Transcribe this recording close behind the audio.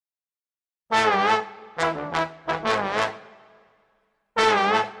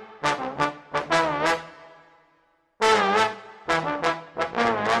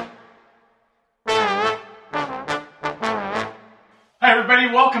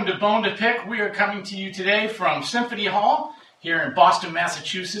everybody. Welcome to Bone to Pick. We are coming to you today from Symphony Hall here in Boston,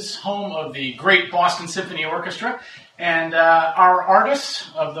 Massachusetts, home of the great Boston Symphony Orchestra. And our artists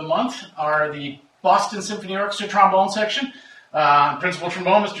of the month are the Boston Symphony Orchestra trombone section, principal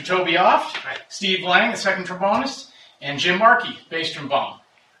trombone, Mr. Toby Oft, Steve Lang, the second trombonist, and Jim Markey, bass trombone.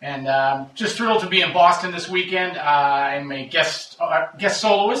 And just thrilled to be in Boston this weekend. I'm a guest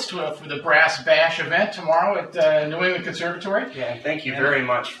soloist for the Brass Bash event tomorrow at New England Conservatory. Yeah, thank you very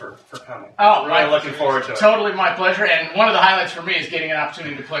much for coming. Oh, really looking forward to it. Totally my pleasure. And one of the highlights for me is getting an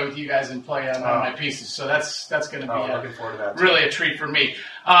opportunity to play with you guys and play on my pieces. So that's going to be looking forward to that really a treat for me.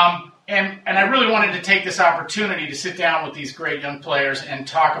 And I really wanted to take this opportunity to sit down with these great young players and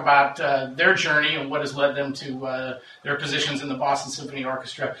talk about their journey and what has led them to their positions in the Boston Symphony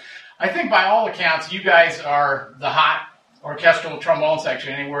Orchestra. I think by all accounts, you guys are the hot orchestral trombone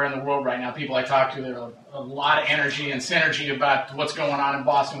section anywhere in the world right now. People I talk to, there's a lot of energy and synergy about what's going on in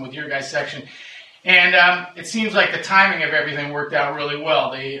Boston with your guys' section. And it seems like the timing of everything worked out really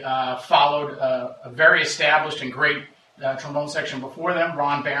well. They followed a very established and great trombone section before them.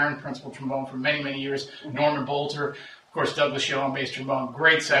 Ron Barron, principal trombone for many, many years. Norman Bolter, of course, Douglas Show on bass trombone.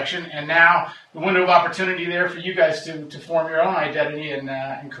 Great section. And now the window of opportunity there for you guys to form your own identity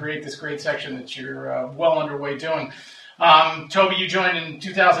and create this great section that you're well underway doing. Toby, you joined in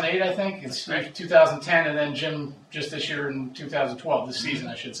 2008, I think. It's 2010, and then Jim just this year in 2012, this season,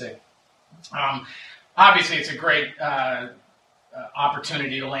 I should say. Obviously, it's a great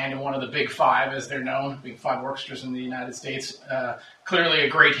opportunity to land in one of the Big Five, as they're known, Big Five orchestras in the United States. Clearly a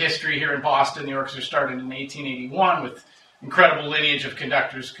great history here in Boston. The orchestra started in 1881 with incredible lineage of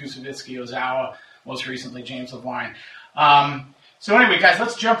conductors, Kusevitsky, Ozawa, most recently James Levine. So anyway, guys,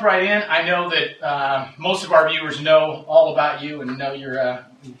 let's jump right in. I know that most of our viewers know all about you and know your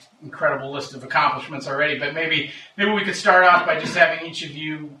incredible list of accomplishments already, but maybe we could start off by just having each of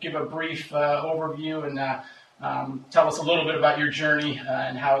you give a brief overview and tell us a little bit about your journey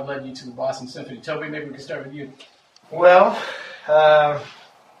and how it led you to the Boston Symphony. Toby, maybe we could start with you. Well,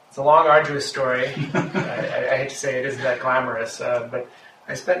 it's a long, arduous story. I hate to say it isn't that glamorous, but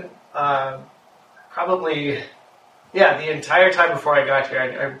I spent probably, the entire time before I got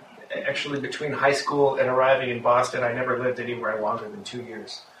here, I actually, between high school and arriving in Boston, I never lived anywhere longer than 2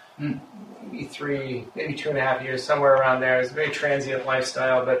 years. Maybe 3, maybe 2.5 years, somewhere around there. It was a very transient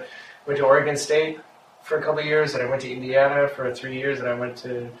lifestyle, but went to Oregon State for a couple of years, and I went to Indiana for 3 years, and I went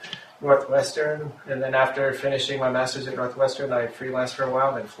to Northwestern, and then after finishing my master's at Northwestern, I freelanced for a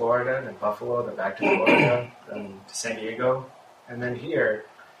while, then Florida, then Buffalo, then back to Florida, then to San Diego, and then here.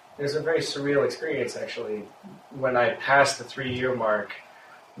 It was a very surreal experience, actually, when I passed the 3-year mark,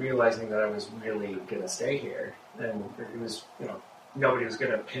 realizing that I was really going to stay here, and it was, nobody was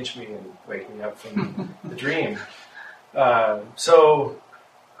going to pinch me and wake me up from the dream. So,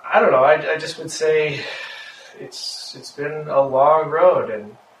 I don't know, I just would say it's been a long road,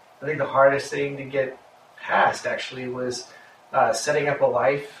 and I think the hardest thing to get past actually was setting up a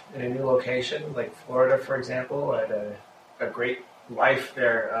life in a new location, like Florida, for example. I had a great life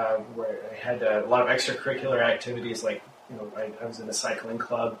there where I had a lot of extracurricular activities, like I was in a cycling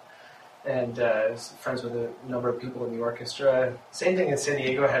club and was friends with a number of people in the orchestra. Same thing in San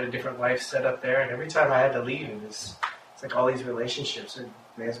Diego. I had a different life set up there, and every time I had to leave, it's like all these relationships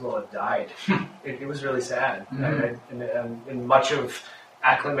may as well have died. It was really sad. Mm-hmm. And much of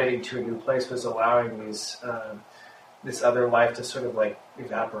acclimating to a new place was allowing this other life to sort of like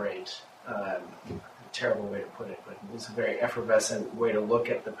evaporate. A terrible way to put it, but it was a very effervescent way to look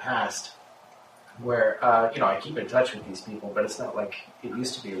at the past, where I keep in touch with these people, but it's not like it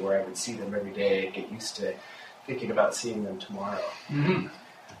used to be where I would see them every day and get used to thinking about seeing them tomorrow. Mm-hmm.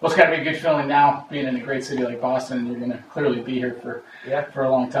 Well, it's got to be a good feeling now, being in a great city like Boston, and you're going to clearly be here for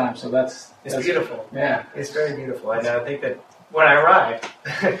a long time. So that's beautiful. Yeah, it's very beautiful. And I think that when I arrived,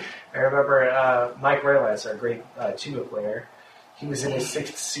 I remember Mike Reyes, our great tuba player. He was in his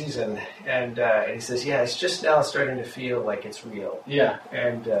 6th season, and he says, it's just now starting to feel like it's real. Yeah.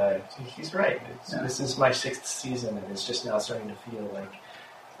 And he's right. This is my 6th season, and it's just now starting to feel like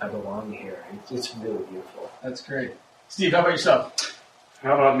I belong here. It's really beautiful. That's great. Steve, how about yourself?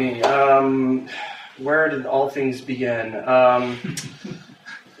 How about me? Where did all things begin?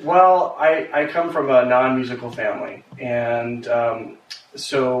 Well, I come from a non-musical family, and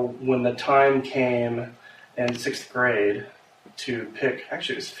so when the time came in 6th grade to pick,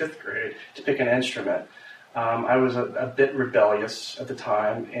 actually it was 5th grade, to pick an instrument, I was a bit rebellious at the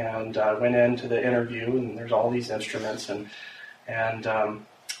time, and went into the interview, and there's all these instruments, and so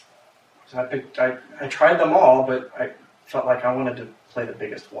I tried them all, but I felt like I wanted to play the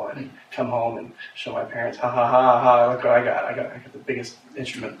biggest one. Come home and show my parents, ha ha ha ha, look what I got. I got the biggest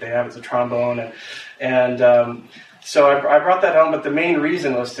instrument they have. It's a trombone, and so I brought that home. But the main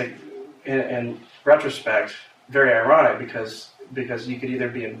reason was to, in retrospect, very ironic because you could either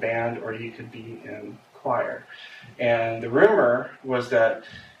be in band or you could be in choir. And the rumor was that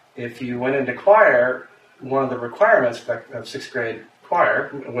if you went into choir, one of the requirements of sixth grade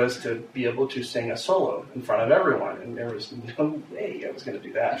choir was to be able to sing a solo in front of everyone, and there was no way I was going to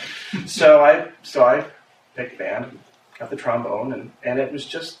do that. so I picked band, got the trombone, and it was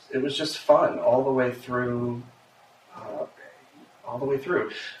just fun all the way through. I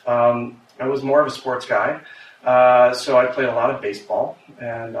was more of a sports guy, so I played a lot of baseball,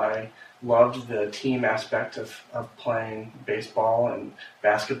 and I loved the team aspect of playing baseball and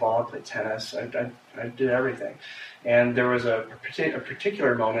basketball. I played tennis. I did everything. And there was a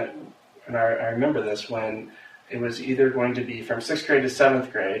particular moment, and I remember this, when it was either going to be from 6th grade to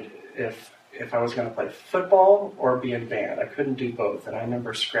 7th grade if I was going to play football or be in band. I couldn't do both. And I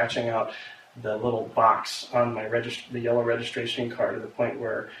remember scratching out the little box on my the yellow registration card to the point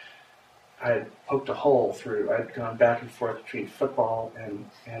where I had poked a hole through. I'd gone back and forth between football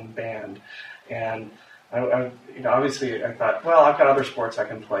and band. And obviously I thought, well, I've got other sports I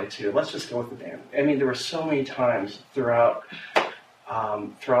can play too. Let's just go with the band. I mean, there were so many times throughout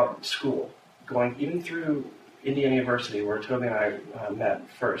school, going even through Indiana University, where Toby and I met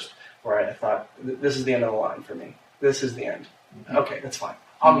first, where I thought, this is the end of the line for me. This is the end. Okay, that's fine.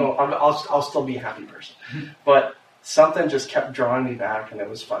 I'll go. I'll still be a happy person. But something just kept drawing me back, and it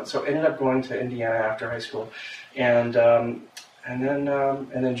was fun. So I ended up going to Indiana after high school, and then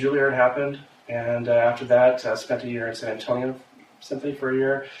Juilliard happened. And after that, spent a year in San Antonio Symphony for a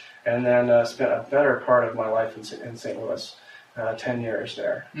year, and then spent a better part of my life in St. Louis, 10 years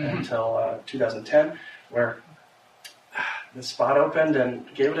there, until 2010, where the spot opened and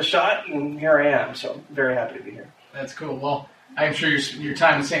gave it a shot, and here I am. So I'm very happy to be here. That's cool. Well, I'm sure your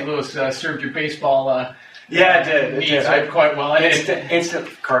time in St. Louis served your baseball yeah, it did. needs quite well. Instant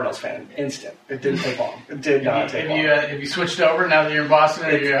Cardinals fan. Instant. It didn't take long. It did not take long. Have you switched over now that you're in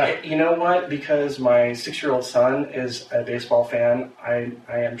Boston? You know what? Because my 6-year-old son is a baseball fan, I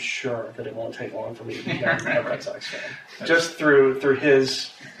am sure that it won't take long for me to become a Red Sox fan. Just through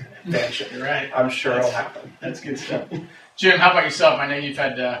his fanship. You're right. I'm sure it'll happen. That's good stuff. Jim, how about yourself? I know you've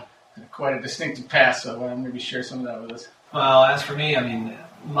had quite a distinctive past, so maybe share some of that with us. Well, as for me, I mean,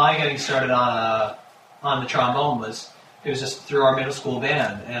 my getting started on the trombone was just through our middle school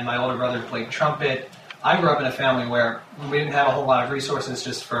band, and my older brother played trumpet. I grew up in a family where we didn't have a whole lot of resources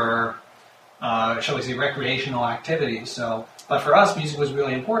just for, shall we say, recreational activities. So, but for us, music was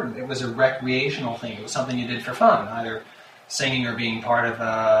really important. It was a recreational thing. It was something you did for fun, either singing or being part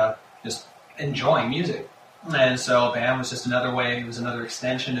of just enjoying music. And so band was just another way, it was another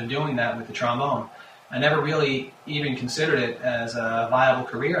extension of doing that with the trombone. I never really even considered it as a viable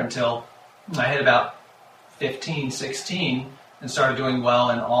career until I hit about 15, 16 and started doing well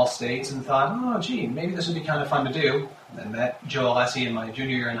in all states and thought, oh, gee, maybe this would be kind of fun to do. And then met Joe Alessi in my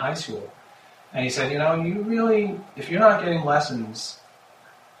junior year in high school. And he said, you really, if you're not getting lessons,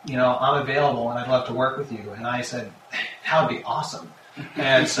 I'm available and I'd love to work with you. And I said, that would be awesome.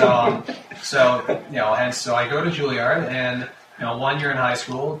 And so I go to Juilliard, and 1 year in high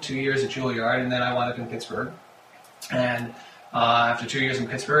school, 2 years at Juilliard, and then I wound up in Pittsburgh. And after 2 years in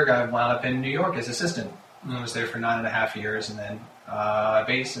Pittsburgh, I wound up in New York as assistant. And I was there for 9.5 years, and then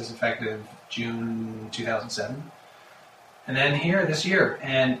based as effective June 2007. And then here this year.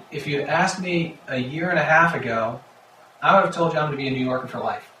 And if you asked me a year and a half ago, I would have told you I'm going to be a New Yorker for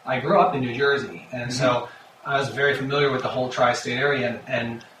life. I grew up in New Jersey, and so I was very familiar with the whole tri-state area,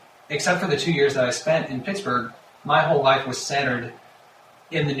 and except for the 2 years that I spent in Pittsburgh, my whole life was centered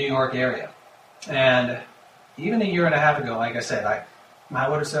in the New York area. And even a year and a half ago, like I said, I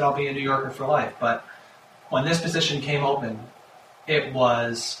would have said I'll be a New Yorker for life, but when this position came open, it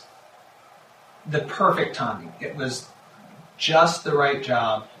was the perfect timing. It was just the right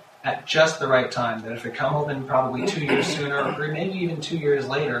job at just the right time, that if it come open probably 2 years sooner, or maybe even 2 years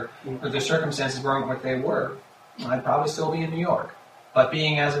later, or the circumstances weren't what they were, I'd probably still be in New York. But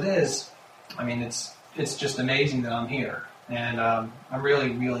being as it is, I mean, it's just amazing that I'm here. And I'm really,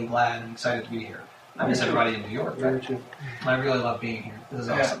 really glad and excited to be here. I miss everybody in New York. I really love being here. This is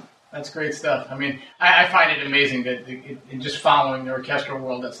awesome. That's great stuff. I mean, I find it amazing that in just following the orchestral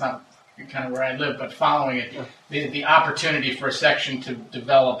world, that's not kind of where I live, but following it, the opportunity for a section to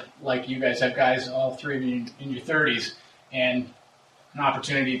develop, like you guys have guys, all three of you in your 30s, and an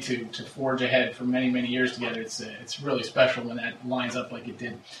opportunity to forge ahead for many, many years together. It's really special when that lines up like it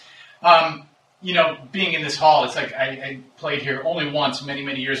did. being in this hall, it's like I played here only once, many,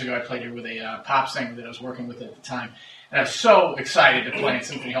 many years ago. I played here with a pop singer that I was working with at the time. And I was so excited to play in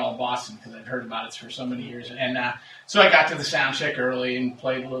Symphony Hall in Boston because I'd heard about it for so many years. And so I got to the sound check early and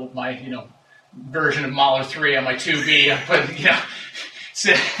played my version of Mahler 3 on my 2B. I put,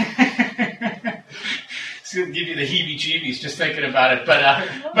 it's going to give you the heebie-jeebies just thinking about it.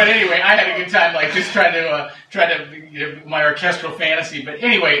 But anyway, I had a good time, like just trying to my orchestral fantasy. But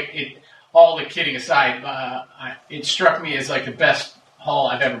anyway, all the kidding aside, it struck me as like the best hall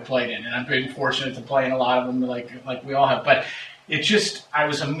I've ever played in, and I've been fortunate to play in a lot of them, like we all have. But I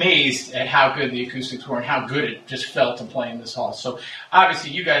was amazed at how good the acoustics were and how good it just felt to play in this hall. So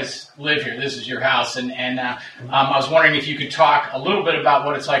obviously, you guys live here. This is your house, and I was wondering if you could talk a little bit about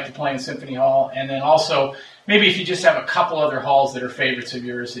what it's like to play in Symphony Hall, and then also maybe if you just have a couple other halls that are favorites of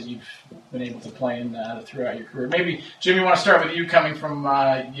yours that you've been able to play in throughout your career. Maybe, Jim, you want to start with you, coming from,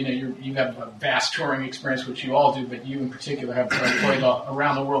 you have a vast touring experience, which you all do, but you in particular have played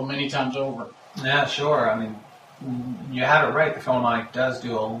around the world many times over. Yeah, sure. I mean, you have it right. The Philharmonic does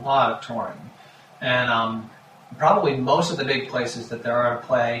do a lot of touring. And probably most of the big places that there are to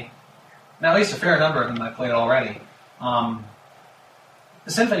play, and at least a fair number of them I played already, the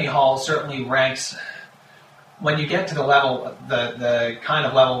Symphony Hall certainly ranks. When you get to the level, the kind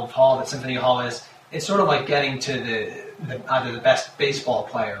of level of hall that Symphony Hall is, it's sort of like getting to either the best baseball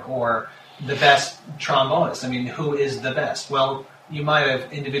player or the best trombonist. I mean, who is the best? Well, you might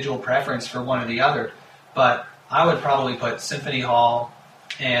have individual preference for one or the other, but I would probably put Symphony Hall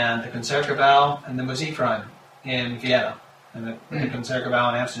and the Concertgebouw and the Musikverein in Vienna and the Concertgebouw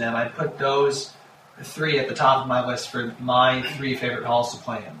in Amsterdam. I'd put those three at the top of my list for my three favorite halls to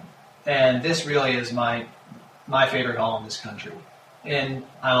play in. And this really is my favorite hall in this country. And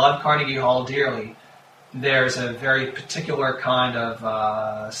I love Carnegie Hall dearly. There's a very particular kind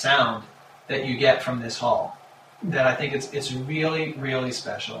of sound that you get from this hall that I think it's really, really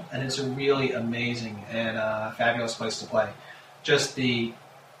special. And it's a really amazing and fabulous place to play. Just to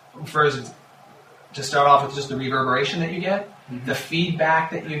start off with just the reverberation that you get, the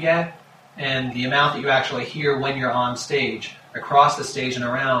feedback that you get, and the amount that you actually hear when you're on stage, across the stage and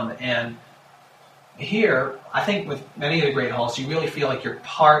around. And here, I think with many of the great halls, you really feel like you're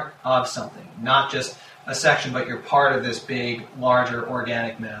part of something, not just a section, but you're part of this big, larger,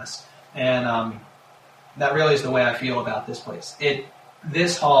 organic mass. And that really is the way I feel about this place.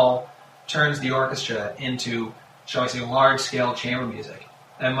 This hall turns the orchestra into, shall I say, large-scale chamber music.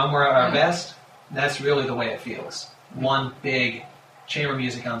 And when we're at our best, that's really the way it feels. One big chamber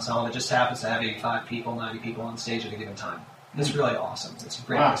music ensemble that just happens to have 85 people, 90 people on stage at a given time. It's really awesome. It's a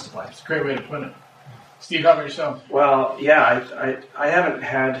great place to play. It's a great way to put it. Steve, how about yourself? Well, yeah, I haven't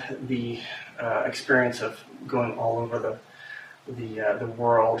had the experience of going all over the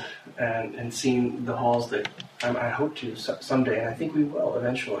world and seeing the halls that I hope to someday, and I think we will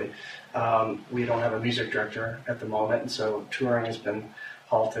eventually. We don't have a music director at the moment, and so touring has been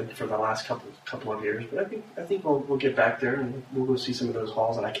halted for the last couple of years. But I think we'll get back there and we'll go see some of those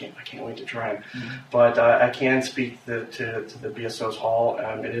halls, and I can't wait to try them. Mm-hmm. But I can speak to the BSO's hall.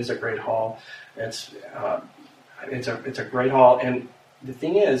 It is a great hall. It's a great hall, and the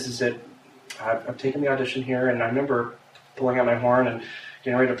thing is that I've taken the audition here, and I remember pulling out my horn and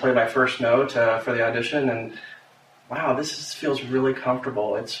getting ready to play my first note for the audition, and wow, this feels really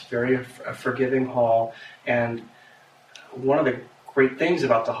comfortable. It's a forgiving hall, and one of the great things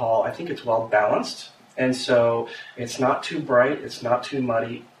about the hall, I think it's well balanced, and so it's not too bright, it's not too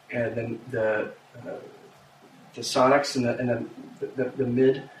muddy, and then the sonics and the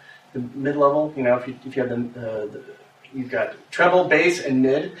mid level, if you have you've got treble, bass, and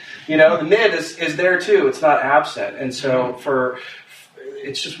mid. The mid is there too. It's not absent, and so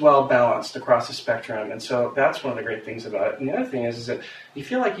it's just well balanced across the spectrum. And so that's one of the great things about it. And the other thing is that you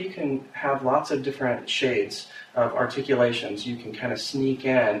feel like you can have lots of different shades of articulations. You can kind of sneak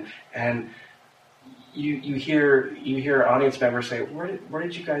in, and you hear audience members say, "Where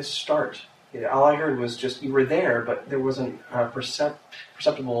did you guys start?" All I heard was just you were there, but there wasn't a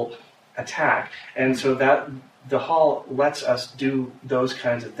perceptible attack, and so that the hall lets us do those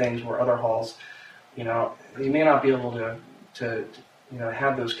kinds of things where other halls, you may not be able to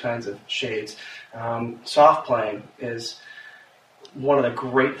have those kinds of shades. Soft playing is one of the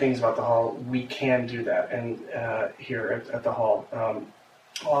great things about the hall. We can do that, and here at the hall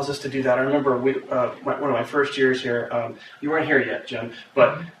allows us to do that. I remember one of my first years here. You weren't here yet, Jim,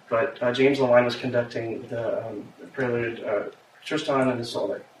 but James Levine was conducting the prelude, Tristan and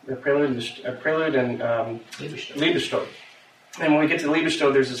Isolde, the prelude and Liebestod. And when we get to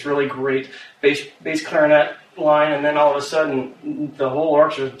Liebestod, there's this really great bass clarinet line, and then all of a sudden the whole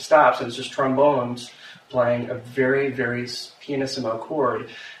orchestra stops, and it's just trombones playing a very, very pianissimo chord,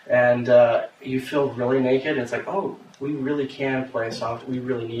 and you feel really naked. It's like, oh, we really can play soft. We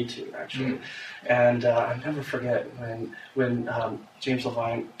really need to, actually. And I'll never forget when James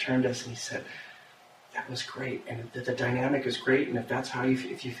Levine turned to us and he said, that was great, and the dynamic is great, and if that's how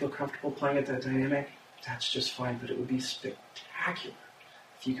if you feel comfortable playing at that dynamic, that's just fine, but it would be spectacular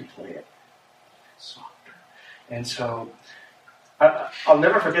if you could play it softer. And so I'll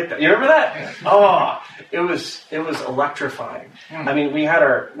never forget that. You remember that? Oh, it was electrifying. I mean, we had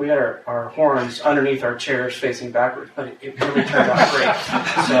our horns underneath our chairs facing backwards, but it really turned out great.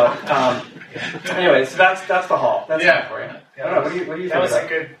 So, anyways, that's the hall. That's it for you. I don't know. What do you think?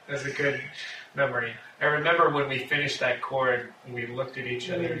 That was a good memory. I remember when we finished that chord, and we looked at each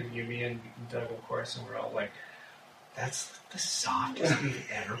other, me and Doug, of course, and we're all like, that's the softest we've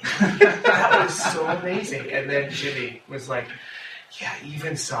ever played. That was so amazing. And then Jimmy was like, yeah,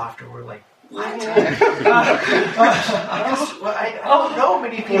 even softer. We're like, what? I don't know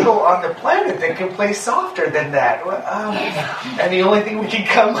many people on the planet that can play softer than that. And the only thing we could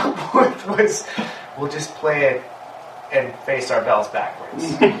come up with was, we'll just play it and face our bells backwards.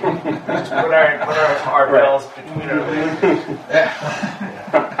 Just put our bells between our legs.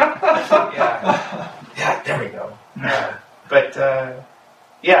 Yeah, there we go.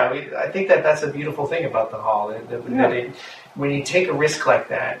 I think that's a beautiful thing about the hall. When you take a risk like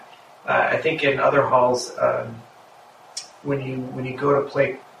that, I think in other halls, when you go to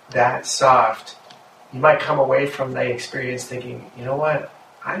play that soft, you might come away from the experience thinking, you know what,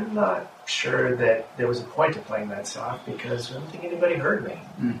 I'm not sure that there was a point to playing that soft because I don't think anybody heard me.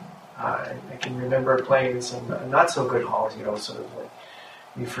 I can remember playing in some not so good halls, sort of like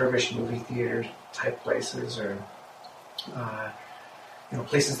refurbished movie theater type places, or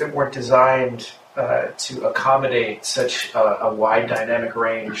places that weren't designed to accommodate such a wide dynamic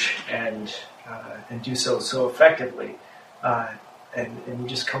range and do so effectively, and you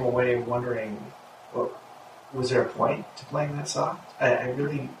just come away wondering, well, was there a point to playing that soft?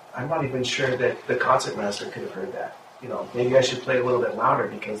 I'm not even sure that the concertmaster could have heard that. Maybe I should play a little bit louder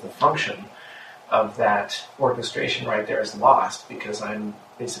because the function of that orchestration right there is lost because I'm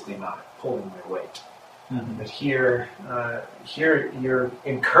basically not pulling my weight. Mm-hmm. But here you're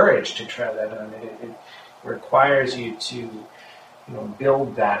encouraged to try that on. It requires you to,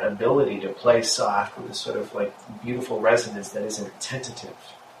 build that ability to play soft with a sort of like beautiful resonance that isn't tentative.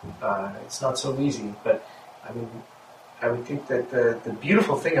 It's not so easy, but I would think that the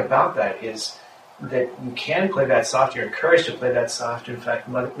beautiful thing about that is that you can play that soft. You're encouraged to play that soft. In fact,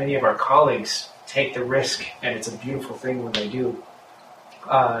 many of our colleagues take the risk, and it's a beautiful thing when they do.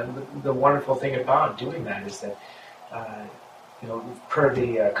 The wonderful thing about doing that is that, per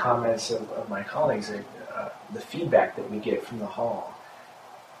the comments of my colleagues, the feedback that we get from the hall,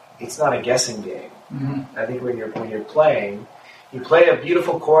 it's not a guessing game. Mm-hmm. I think when you're playing, you play a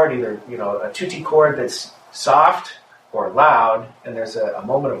beautiful chord, either a tutti chord that's soft or loud, and there's a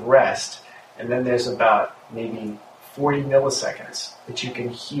moment of rest, and then there's about maybe 40 milliseconds that you can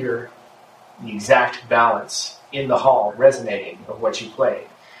hear the exact balance in the hall resonating of what you played.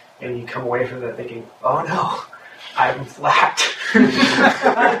 And you come away from that thinking, oh no, I'm flat. or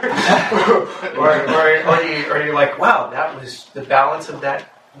you're like, wow, that was, the balance of that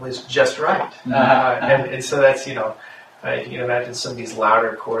was just right. And so that's, you can imagine some of these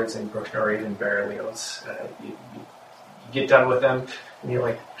louder chords in Bruckner or even Berlioz. You get done with them, and you're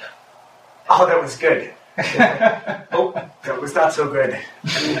like, oh, that was good. Oh, that was not so good.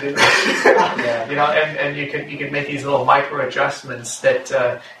 And you can make these little micro adjustments that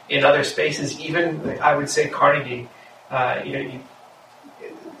in other spaces, even I would say Carnegie,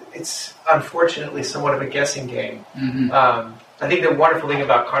 it's unfortunately somewhat of a guessing game. Mm-hmm. I think the wonderful thing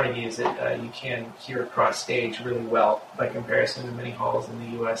about Carnegie is that you can hear across stage really well by comparison to many halls in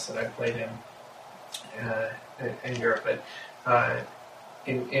the U.S. that I've played in Europe. But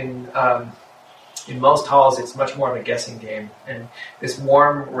in most halls, it's much more of a guessing game, and this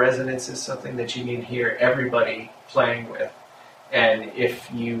warm resonance is something that you need to hear everybody playing with. And if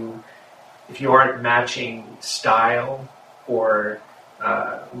you aren't matching style or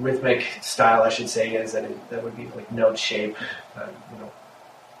rhythmic style, I should say, is that would be like note shape.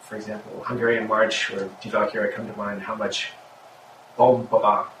 For example, Hungarian March or Die Walküre come to mind. How much boom ba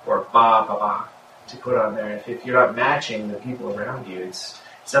ba or ba ba ba to put on there? If you're not matching the people around you, it's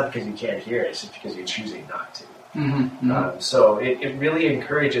not because you can't hear it, it's just because you're choosing not to. Mm-hmm. So it really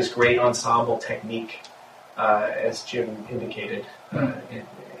encourages great ensemble technique, as Jim indicated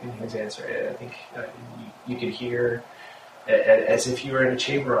in his answer. I think you could hear as if you were in a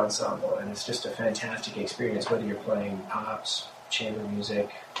chamber ensemble, and it's just a fantastic experience, whether you're playing pops, chamber music,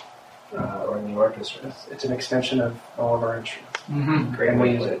 or in the orchestra. It's an extension of all of our instruments. Mm-hmm. Great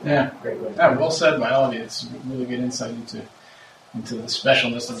way to put it. Yeah. Great way to Yeah, put it. well said by all of you. It's really good insight into the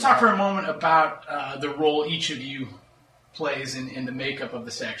specialness of Let's talk for a moment about the role each of you plays in the makeup of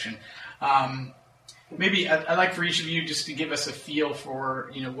the section. Maybe I'd like for each of you just to give us a feel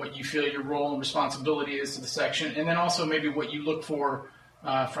for what you feel your role and responsibility is to the section, and then also maybe what you look for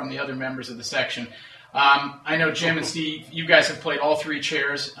from the other members of the section. I know Jim and Steve, you guys have played all three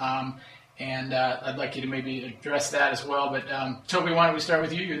chairs, and I'd like you to maybe address that as well. But Toby, why don't we start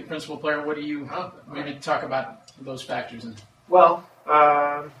with you? You're the principal player. What do you maybe talk about those factors? Well,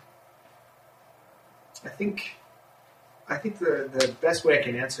 I think the best way I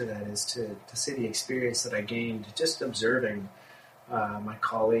can answer that is to say the experience that I gained just observing my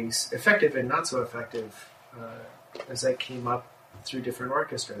colleagues, effective and not so effective, as I came up through different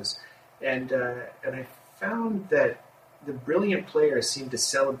orchestras, and I found that the brilliant players seem to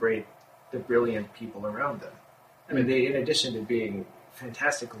celebrate the brilliant people around them. I mean, they, in addition to being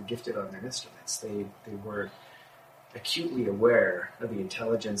fantastically gifted on their instruments, they were acutely aware of the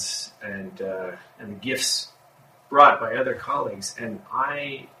intelligence and the gifts brought by other colleagues, and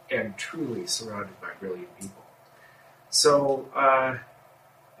I am truly surrounded by brilliant people. So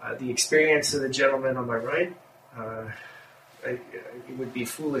the experience of the gentleman on my right, it would be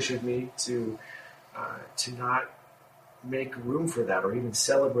foolish of me to not make room for that or even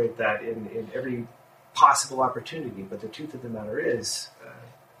celebrate that in every possible opportunity. But the truth of the matter is,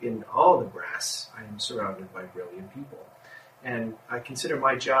 in all the brass, I am surrounded by brilliant people. And I consider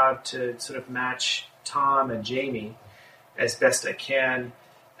my job to sort of match Tom and Jamie as best I can.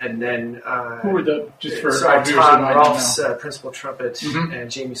 And then... Who were the, just for so our viewers who Tom might not Rolf's know. principal trumpet Mhm.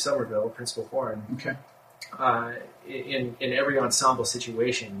 and Jamie Somerville, principal horn. Okay. In every ensemble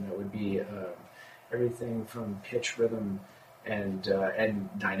situation, that would be everything from pitch, rhythm, and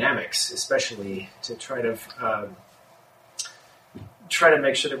dynamics, especially to try to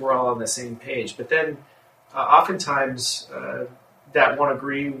make sure that we're all on the same page. But then, oftentimes, that won't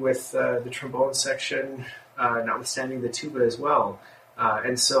agree with the trombone section, notwithstanding the tuba as well.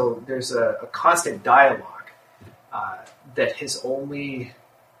 And so there's a constant dialogue that has only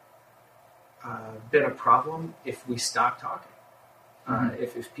been a problem if we stop talking.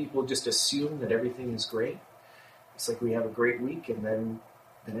 If people just assume that everything is great, it's like we have a great week, and then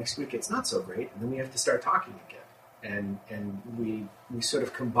the next week it's not so great, and then we have to start talking again. And we sort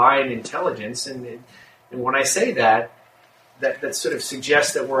of combine intelligence, and when I say that sort of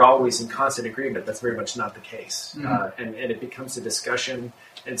suggests that we're always in constant agreement. That's very much not the case. And it becomes a discussion,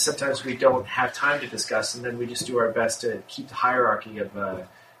 and sometimes we don't have time to discuss, and then we just do our best to keep the hierarchy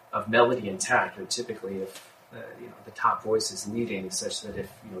of melody intact. And typically, if the top voice is leading, such that if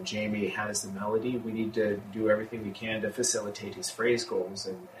Jamie has the melody, we need to do everything we can to facilitate his phrase goals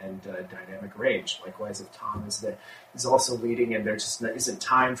and dynamic range. Likewise, if Tom is also leading, and there just isn't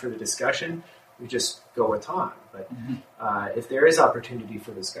time for the discussion, we just go with Tom. But if there is opportunity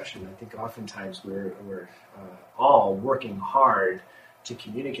for discussion, I think oftentimes we're all working hard to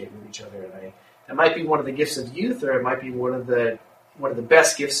communicate with each other, and that might be one of the gifts of youth, or it might be one of the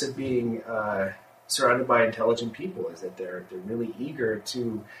best gifts of being surrounded by intelligent people, is that they're really eager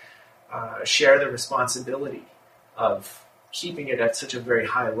to share the responsibility of keeping it at such a very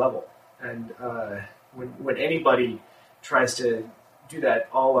high level. And when anybody tries to do that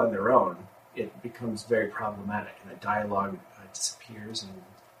all on their own, it becomes very problematic, and the dialogue disappears, and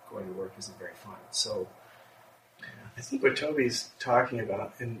going to work isn't very fun. So I think what Toby's talking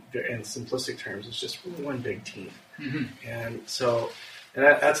about in simplistic terms is just really one big team. And so,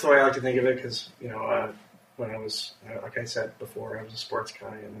 that's the way I like to think of it, because, when I was, like I said before, I was a sports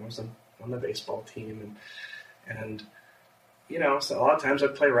guy, and I was on the baseball team, and so a lot of times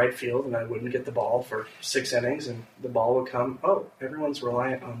I'd play right field, and I wouldn't get the ball for 6 innings, and the ball would come, everyone's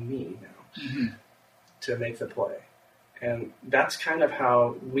reliant on me now to make the play. And that's kind of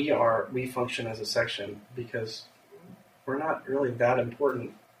how we function as a section, because we're not really that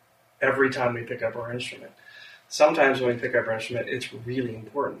important every time we pick up our instrument. Sometimes when we pick up our instrument, it's really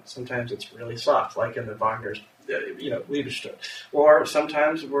important. Sometimes it's really soft, like in the Wagner's, Liebestod. Or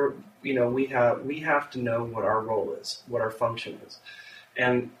sometimes we have to know what our role is, what our function is.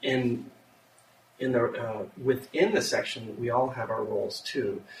 And within the section, we all have our roles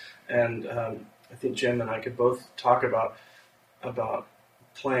too. And I think Jim and I could both talk about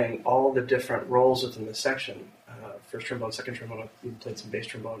playing all the different roles within the section. First trombone, second trombone, we played some bass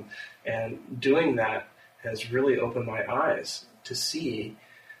trombone. And doing that has really opened my eyes to see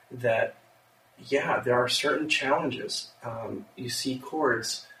that, yeah, there are certain challenges. You see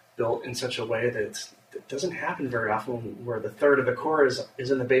chords built in such a way that it doesn't happen very often, where the third of the chord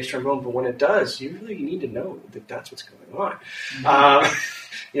is in the bass trombone, but when it does, you really need to know that that's what's going on.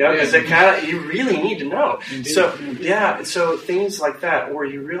 Because you really need to know. Indeed. So yeah, so things like that, or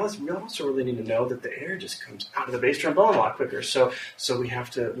you also really need to know that the air just comes out of the bass trombone a lot quicker. So we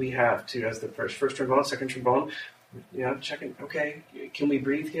have to as the first trombone, second trombone, checking, okay, can we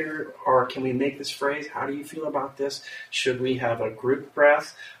breathe here, or can we make this phrase? How do you feel about this? Should we have a group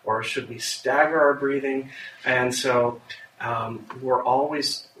breath, or should we stagger our breathing? And so we're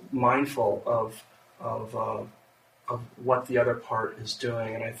always mindful of what the other part is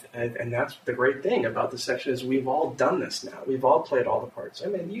doing, and that's the great thing about this section is we've all done this now. We've all played all the parts. I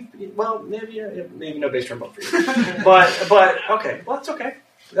mean, maybe no bass trombone for you, but okay, well, that's okay.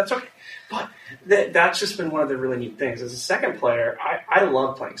 But that's just been one of the really neat things. As a second player, I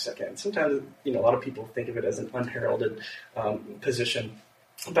love playing second. Sometimes, a lot of people think of it as an unheralded position,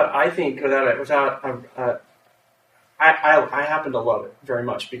 but I think I happen to love it very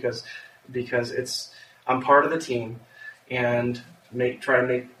much because I'm part of the team and try to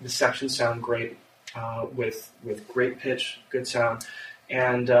make the section sound great with great pitch, good sound,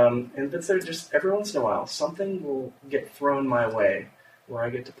 and but there just every once in a while something will get thrown my way where I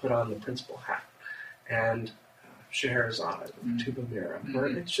get to put on the principal hat and Scheherazade, Tuba Mira, where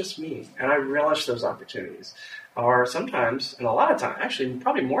it's just me, and I relish those opportunities. Or sometimes, and a lot of times, actually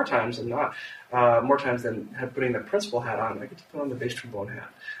probably more times than not, more times than putting the principal hat on, I get to put on the bass trombone hat,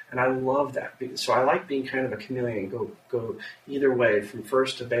 and I love that. So I like being kind of a chameleon, go either way, from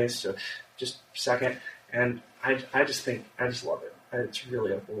first to bass to just second, and I just love it. It's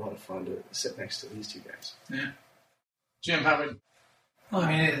really a lot of fun to sit next to these two guys. Yeah. Jim, how about? Well, I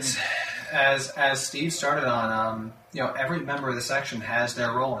mean, it's as Steve started on. Every member of the section has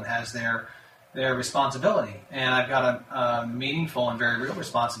their role and has their responsibility, and I've got a meaningful and very real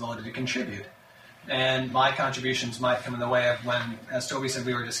responsibility to contribute. And my contributions might come in the way of when, as Toby said,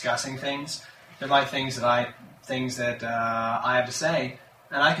 we were discussing things. There might be things that I have to say,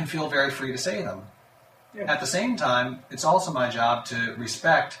 and I can feel very free to say them. Yeah. At the same time, it's also my job to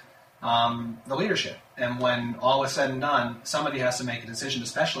respect the leadership. And when all is said and done, somebody has to make a decision,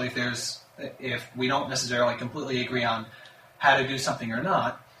 especially if we don't necessarily completely agree on how to do something or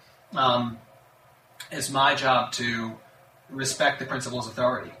not. It's my job to respect the principal's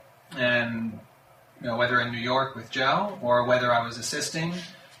authority. And whether in New York with Joe or whether I was assisting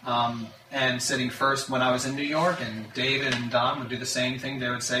and sitting first when I was in New York, and David and Don would do the same thing. They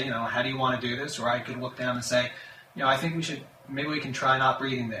would say, how do you want to do this? Or I could look down and say, I think maybe we can try not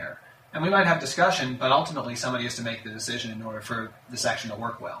breathing there. And we might have discussion, but ultimately somebody has to make the decision in order for the section to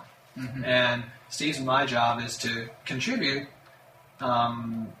work well. Mm-hmm. And Steve's and my job is to contribute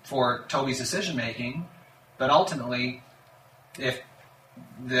for Toby's decision-making, but ultimately, if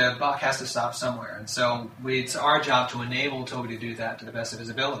the buck has to stop somewhere. And so it's our job to enable Toby to do that to the best of his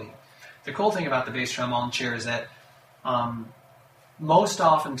ability. The cool thing about the bass trombone chair is that most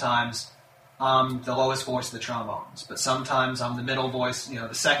oftentimes I'm the lowest voice of the trombones, but sometimes I'm the middle voice,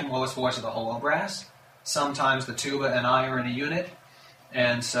 the second lowest voice of the holo brass. Sometimes the tuba and I are in a unit.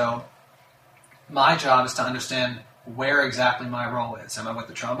 And so my job is to understand where exactly my role is. Am I with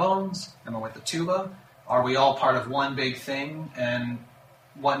the trombones? Am I with the tuba? Are we all part of one big thing? And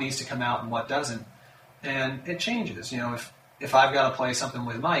what needs to come out and what doesn't? And it changes. If I've got to play something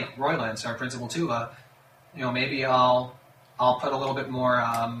with Mike Roylance, our principal tuba, maybe I'll put a little bit more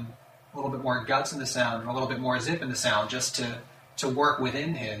guts in the sound, or a little bit more zip in the sound, just to work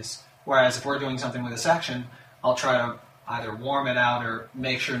within his. Whereas if we're doing something with a section, I'll try to either warm it out or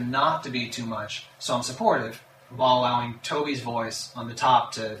make sure not to be too much, so I'm supportive, while allowing Toby's voice on the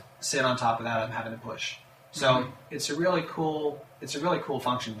top to sit on top of that I'm having to push. So it's a really cool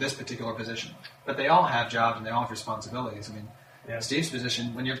function, this particular position. But they all have jobs and they all have responsibilities. I mean, Steve's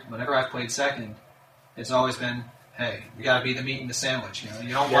position, whenever I've played second, it's always been, hey, you got to be the meat in the sandwich.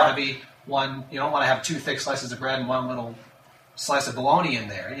 You don't want to be one. You don't want to have two thick slices of bread and one little slice of bologna in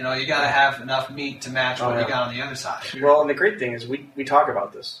there. You got to have enough meat to match what you got on the other side. Well, and the great thing is we talk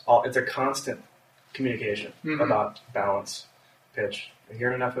about this. It's a constant communication about balance, pitch. Are you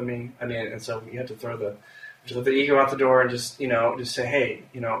hearing enough of me? And so you have to throw the ego out the door and just say, hey,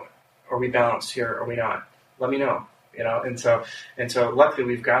 are we balanced here? Are we not? Let me know. And so luckily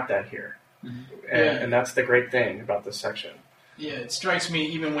we've got that here. Mm-hmm. And that's the great thing about this section. Yeah, it strikes me,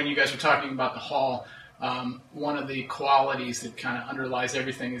 even when you guys were talking about the hall, one of the qualities that kind of underlies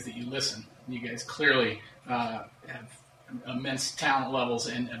everything is that you listen. You guys clearly have immense talent levels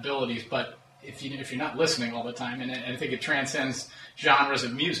and abilities, but if you're not listening all the time, and I think it transcends genres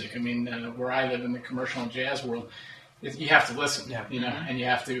of music. I mean, where I live in the commercial and jazz world, you have to listen, and you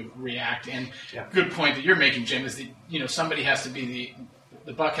have to react. And good point that you're making, Jim, is that somebody has to be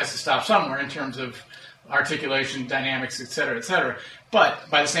the buck has to stop somewhere in terms of articulation, dynamics, et cetera, et cetera. But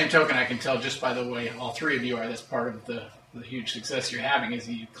by the same token, I can tell just by the way all three of you are, that's part of the huge success you're having, is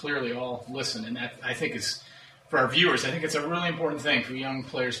you clearly all listen. And that, I think, is, for our viewers, I think it's a really important thing for young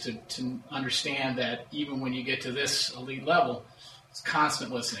players to understand that even when you get to this elite level, it's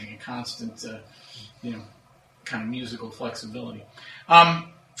constant listening and constant, kind of musical flexibility.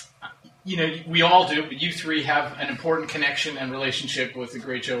 We all do, but you three have an important connection and relationship with the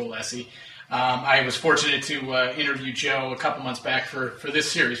great Joe Alessi. I was fortunate to interview Joe a couple months back for this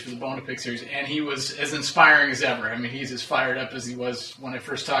series, for the Bone to Pick series, and he was as inspiring as ever. I mean, he's as fired up as he was when I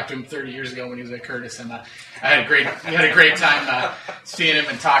first talked to him 30 years ago when he was at Curtis, and we had a great time seeing him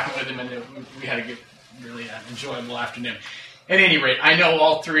and talking with him, and we had a really enjoyable afternoon. At any rate, I know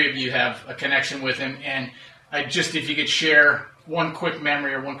all three of you have a connection with him, and if you could share one quick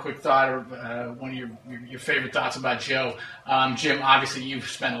memory or one quick thought or one of your favorite thoughts about Joe. Jim, obviously you've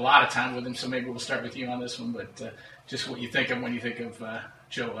spent a lot of time with him, so maybe we'll start with you on this one, but just what you think of when you think of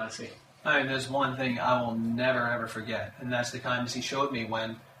Joe Alessi. There's one thing I will never, ever forget, and that's the kindness he showed me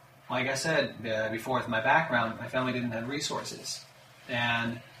when, like I said before, with my background, my family didn't have resources.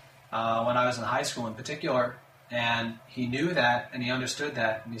 And when I was in high school in particular, and he knew that, and he understood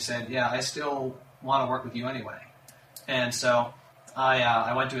that, and he said, yeah, I still want to work with you anyway. And so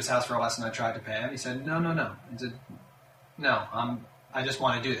I went to his house for a lesson. I tried to pay him. He said, no. He said, no, I just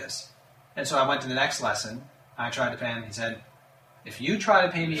want to do this. And so I went to the next lesson. I tried to pay him. He said, if you try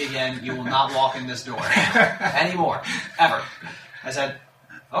to pay me again, you will not walk in this door anymore, ever. I said,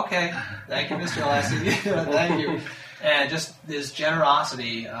 okay, thank you, Mr. Alessi. Thank you. And just this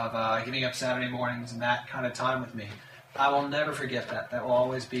generosity of giving up Saturday mornings and that kind of time with me, I will never forget that. That will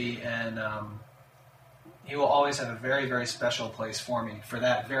always be, and he will always have a very, very special place for me for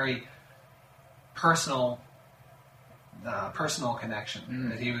that very personal connection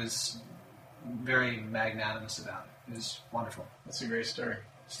that he was very magnanimous about. It was wonderful. That's a great story.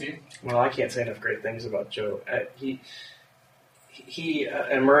 Steve? Well, I can't say enough great things about Joe. He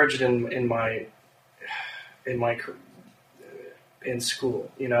emerged in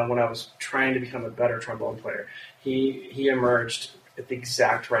school. When I was trying to become a better trombone player, he emerged at the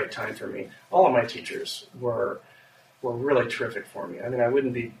exact right time for me. All of my teachers were really terrific for me. I mean, I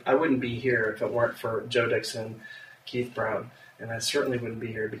wouldn't be here if it weren't for Joe Dixon, Keith Brown, and I certainly wouldn't be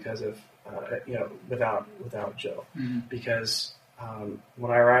here because of without Joe. Mm-hmm. Because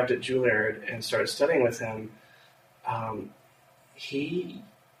when I arrived at Juilliard and started studying with him, he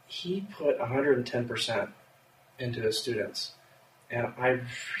put 110% into his students, and I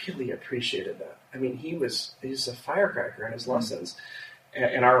really appreciated that. I mean, he's a firecracker in his lessons,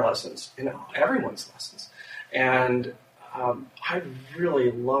 in our lessons, in everyone's lessons, and I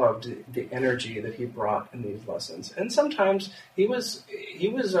really loved the energy that he brought in these lessons. And sometimes he was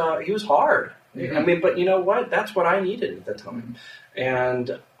hard. Mm-hmm. I mean, but you know what? That's what I needed at the time,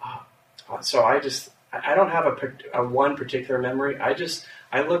 and so I don't have a one particular memory.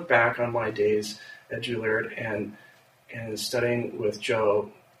 I look back on my days at Juilliard and studying with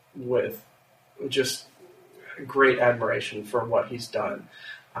Joe with just great admiration for what he's done.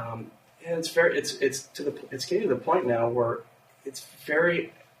 And it's getting to the point now where it's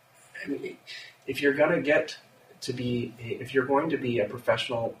very. I mean, if you're going to be a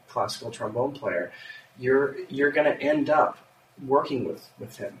professional classical trombone player, you're going to end up working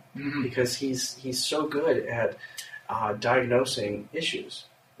with him, mm-hmm. because he's so good at diagnosing issues.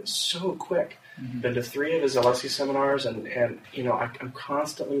 It's so quick. Mm-hmm. Been to 3 of his Alessi seminars, and I'm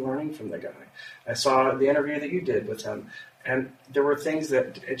constantly learning from the guy. I saw the interview that you did with him, and there were things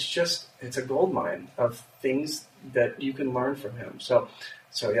that it's a gold mine of things that you can learn from him. So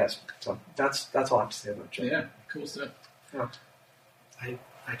yes, so that's all I have to say about Joe. Yeah, cool stuff. Yeah.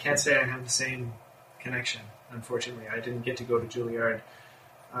 I can't say I have the same connection. Unfortunately, I didn't get to go to Juilliard.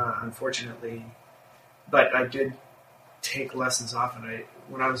 Unfortunately, but I did take lessons often.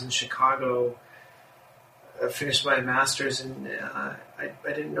 When I was in Chicago, I finished my master's, and I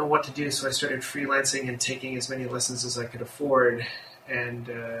didn't know what to do, so I started freelancing and taking as many lessons as I could afford. And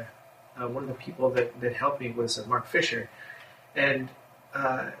one of the people that helped me was Mark Fisher, and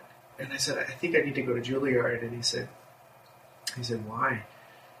I said, I think I need to go to Juilliard, and he said, why?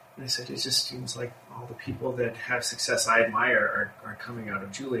 And I said, it just seems like all the people that have success I admire are coming out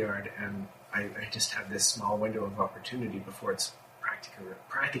of Juilliard, and I just have this small window of opportunity before it's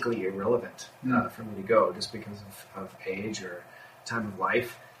practically irrelevant for me to go, just because of age or time of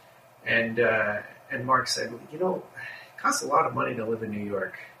life. And Mark said, you know, it costs a lot of money to live in New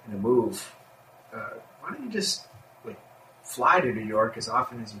York and to move. Why don't you just fly to New York as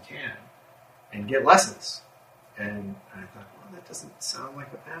often as you can and get lessons? And I thought, well, that doesn't sound like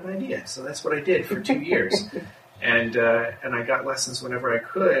a bad idea. So that's what I did for 2 years. And I got lessons whenever I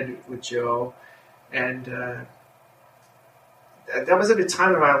could with Joe. And that was at a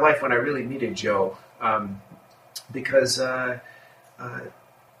time in my life when I really needed Joe. Because the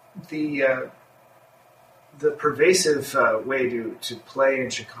pervasive way to play in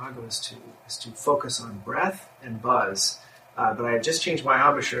Chicago is to focus on breath and buzz. But I had just changed my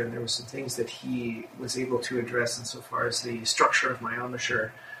embouchure, and there were some things that he was able to address insofar as the structure of my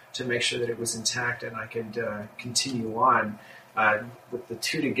embouchure to make sure that it was intact and I could continue on. With the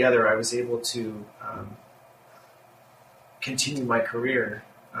two together, I was able to continue my career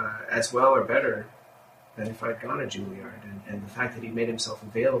as well or better than if I'd gone to Juilliard. And the fact that he made himself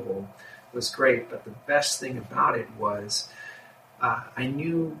available was great, but the best thing about it was I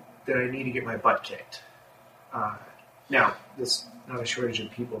knew that I needed to get my butt kicked. Now, there's not a shortage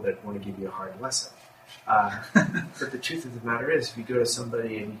of people that want to give you a hard lesson. But the truth of the matter is, if you go to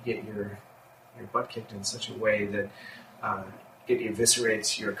somebody and you get your butt kicked in such a way that it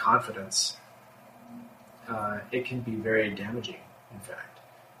eviscerates your confidence, it can be very damaging, in fact.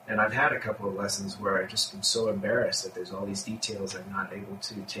 And I've had a couple of lessons where I just am so embarrassed that there's all these details I'm not able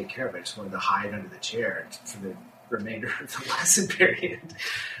to take care of. I just wanted to hide under the chair for the remainder of the lesson period.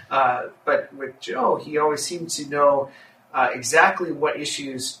 But with Joe, he always seemed to know exactly what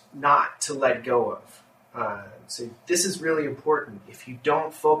issues not to let go of. So this is really important. If you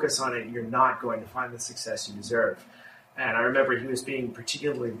don't focus on it, you're not going to find the success you deserve. And I remember he was being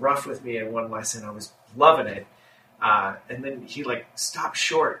particularly rough with me in one lesson. I was loving it. And then he stopped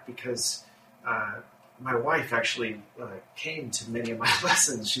short because my wife actually came to many of my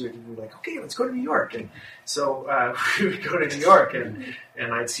lessons. She would be like, okay, let's go to New York. And so we would go to New York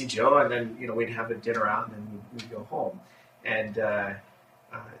and I'd see Joe, and then, we'd have a dinner out, and then we'd go home. And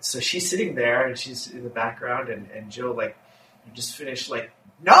so she's sitting there and she's in the background, and Joe, just finished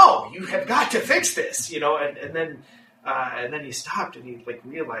no, you have got to fix this, and then he stopped and he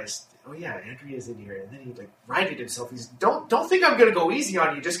realized, oh yeah, Andrea's in here, and then he righted himself. He's don't think I'm gonna go easy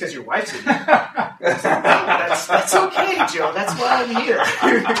on you just because your wife's in here. I was like, no, that's okay, Joe. That's why I'm here.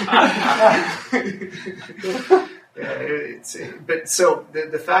 But so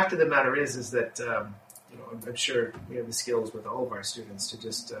the fact of the matter is that I'm sure we have the skills with all of our students to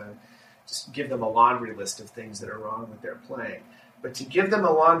just give them a laundry list of things that are wrong with their playing. But to give them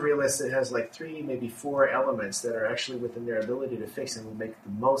a laundry list that has 3, maybe 4 elements that are actually within their ability to fix and will make the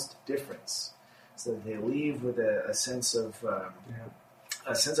most difference, so that they leave with a sense of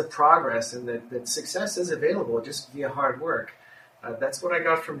progress, and that success is available just via hard work. That's what I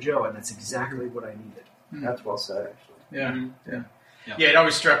got from Joe, and that's exactly what I needed. That's well said, actually. Yeah. It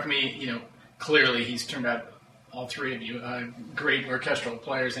always struck me, clearly he's turned out, all 3 of you, great orchestral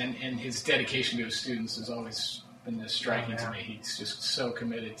players, and his dedication to his students has always been this striking to me. He's just so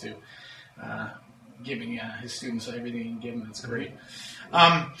committed to giving his students everything he can give them. It's great.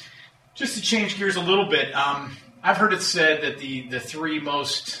 Just to change gears a little bit, I've heard it said that the 3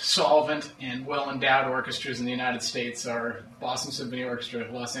 most solvent and well-endowed orchestras in the United States are Boston Symphony Orchestra,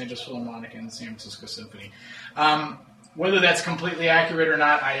 Los Angeles Philharmonic, and the San Francisco Symphony. Whether that's completely accurate or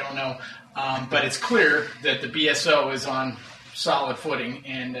not, I don't know. But it's clear that the BSO is on solid footing,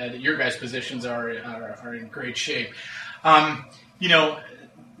 and that your guys' positions are in great shape.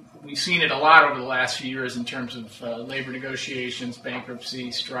 We've seen it a lot over the last few years in terms of labor negotiations, bankruptcy,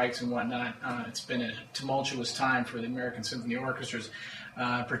 strikes, and whatnot. It's been a tumultuous time for the American Symphony Orchestras,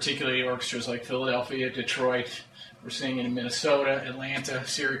 particularly orchestras like Philadelphia, Detroit. We're seeing it in Minnesota, Atlanta,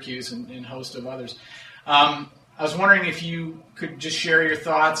 Syracuse, and a host of others. I was wondering if you could just share your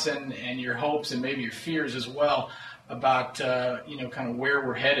thoughts and your hopes and maybe your fears as well about kind of where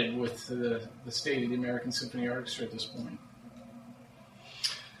we're headed with the state of the American Symphony Orchestra at this point.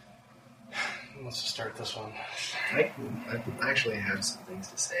 Let's just start this one. I actually have some things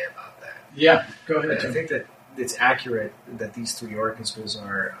to say about that. Yeah, go ahead. I think that it's accurate that these 3 orchestras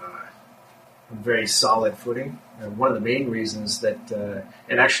are on very solid footing. One of the main reasons that,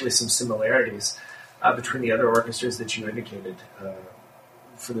 and actually some similarities between the other orchestras that you indicated.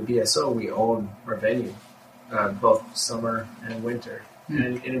 For the BSO, we own our venue, both summer and winter.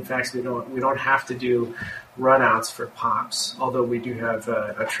 And in fact, we don't have to do runouts for pops, although we do have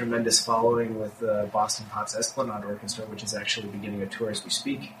a tremendous following with the Boston Pops Esplanade Orchestra, which is actually beginning a tour as we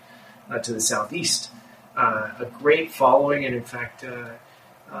speak to the southeast. A great following, and in fact,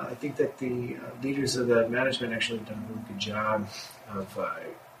 I think that the leaders of the management actually have done a really good job of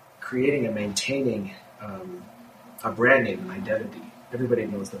creating and maintaining a brand name and identity. Everybody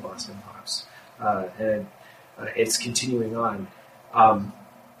knows the Boston Pops, and it's continuing on. I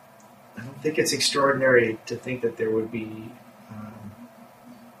don't think it's extraordinary to think that there would be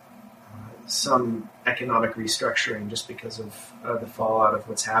some economic restructuring just because of the fallout of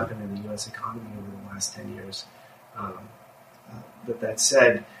what's happened in the U.S. economy over the last 10 years. But that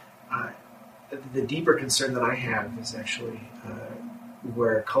said, the deeper concern that I have is actually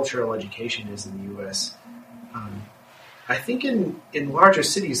where cultural education is in the U.S. I think in larger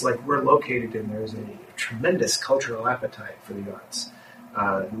cities like we're located in, there's a tremendous cultural appetite for the arts.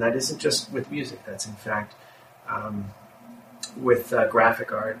 And that isn't just with music, that's in fact with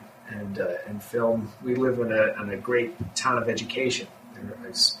graphic art and film. We live in a great town of education. There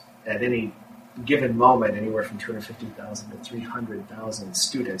is, at any given moment, anywhere from 250,000 to 300,000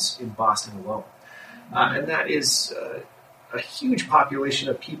 students in Boston alone. And that is a huge population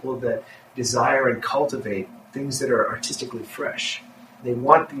of people that desire and cultivate things that are artistically fresh. They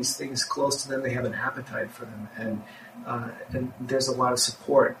want these things close to them. They have an appetite for them. And there's a lot of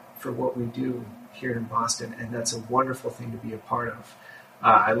support for what we do here in Boston, and that's a wonderful thing to be a part of.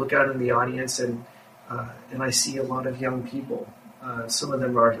 I look out in the audience, and I see a lot of young people. Some of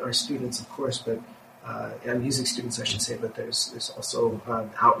them are students, of course, but and music students, I should say. But there's also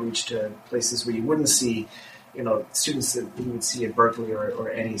outreach to places where you wouldn't see, students that you would see at Berkeley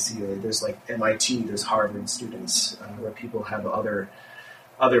or NEC. Or there's like MIT, there's Harvard students, where people have other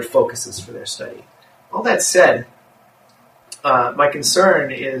focuses for their study. All that said, my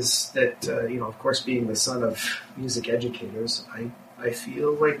concern is that, of course, being the son of music educators, I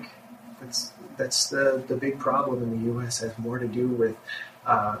feel like that's the big problem in the U.S. has more to do with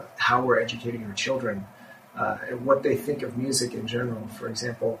how we're educating our children and what they think of music in general. For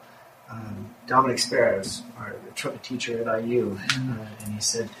example, Dominic Sparrows, our trumpet teacher at IU, and he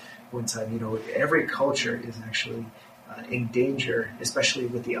said one time, every culture is actually in danger, especially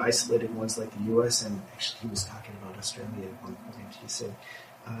with the isolated ones like the U.S., and actually he was talking about Australia at one point. He said,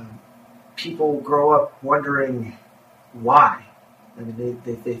 people grow up wondering why. I mean,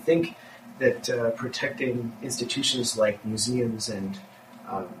 they think that protecting institutions like museums and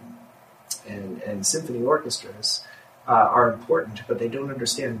symphony orchestras are important, but they don't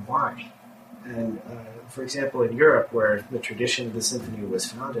understand why. And for example, in Europe, where the tradition of the symphony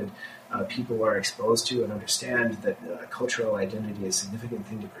was founded, people are exposed to and understand that cultural identity is a significant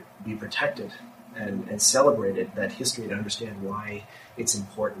thing to be protected and celebrated, that history, to understand why it's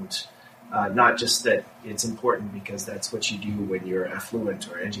important. Not just that it's important because that's what you do when you're affluent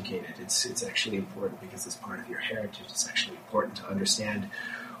or educated. It's actually important because it's part of your heritage. It's actually important to understand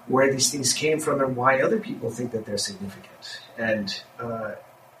where these things came from and why other people think that they're significant. And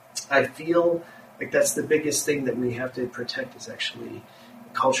I feel like that's the biggest thing that we have to protect is actually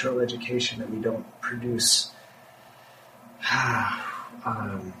cultural education, that we don't produce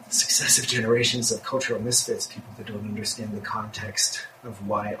successive generations of cultural misfits, people that don't understand the context of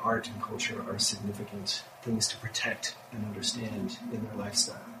why art and culture are significant things to protect and understand in their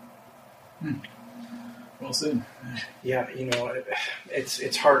lifestyle. Well said. Yeah,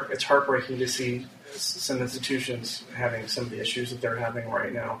 it's heartbreaking to see some institutions having some of the issues that they're having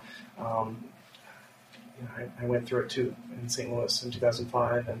right now. I went through it too in St. Louis in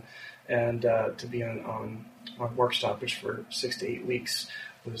 2005, and to be on work stoppage for 6 to 8 weeks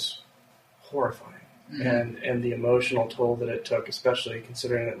was horrifying. Mm-hmm. And the emotional toll that it took, especially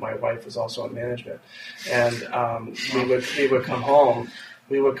considering that my wife was also in management. And we would come home.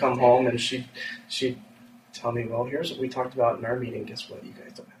 And she'd tell me, well, here's what we talked about in our meeting. Guess what? You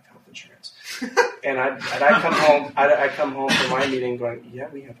guys don't have health insurance. And I'd come home. I'd come home from my meeting going, yeah,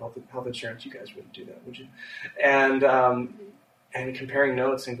 we have health insurance. You guys wouldn't do that, would you? And comparing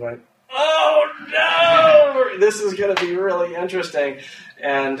notes and going, oh no, this is going to be really interesting.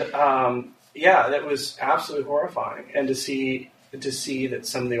 And that was absolutely horrifying. And to see that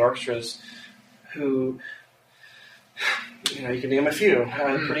some of the orchestras who, you can name a few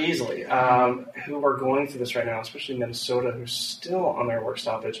pretty easily, who are going through this right now, especially Minnesota, who's still on their work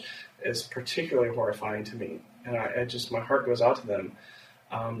stoppage, is particularly horrifying to me. And my heart goes out to them.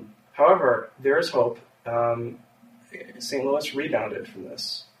 However, there is hope. St. Louis rebounded from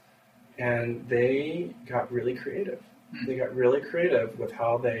this. And they got really creative. They got really creative with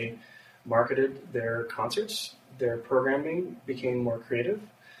how they marketed their concerts. Their programming became more creative.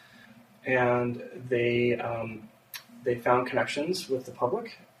 And they found connections with the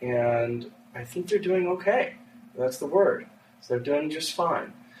public. And I think they're doing okay. That's the word. So they're doing just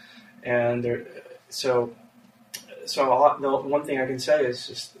fine. And the one thing I can say is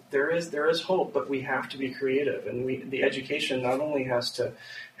just there is hope, but we have to be creative, and the education not only has to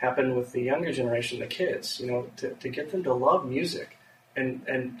happen with the younger generation, the kids, to get them to love music, and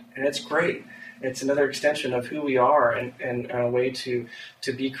it's great. It's another extension of who we are, and a way to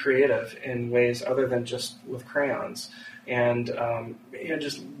be creative in ways other than just with crayons, and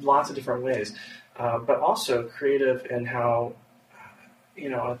just lots of different ways, but also creative in how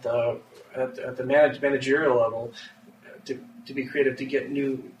at the managerial level, to be creative, to get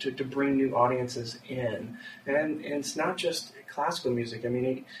to bring new audiences in, and it's not just classical music. I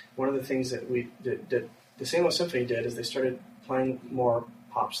mean, one of the things that the St. Louis Symphony did is they started playing more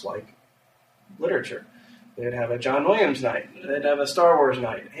pops like literature. They'd have a John Williams night. They'd have a Star Wars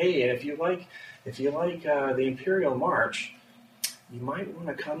night. Hey, and if you like the Imperial March, you might want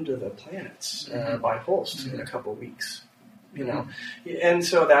to come to the Planets by Holst in a couple of weeks. And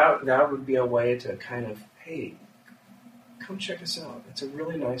so that would be a way to kind of, hey, come check us out. It's a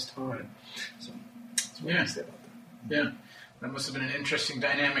really nice time. So that's what I say about that. Yeah. That must have been an interesting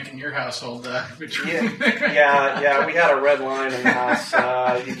dynamic in your household. Yeah, we had a red line in the house.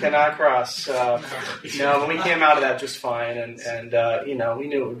 You cannot cross. No, but we came out of that just fine, and we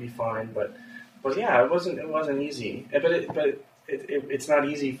knew it would be fine. But yeah, it wasn't easy. But it's not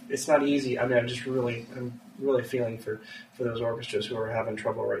easy. It's not easy. I mean, I'm really feeling for those orchestras who are having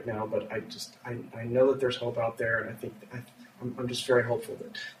trouble right now. But I know that there's hope out there, and I think I'm just very hopeful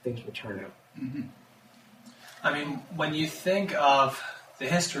that things will turn out. Mm-hmm. I mean, when you think of the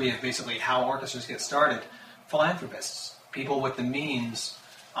history of basically how orchestras get started, philanthropists, people with the means,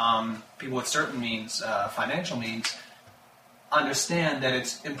 people with certain means, financial means, understand that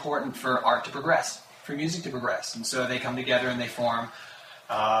it's important for art to progress, for music to progress. And so they come together and they form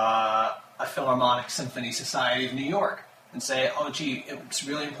a Philharmonic Symphony Society of New York and say, oh, gee, it's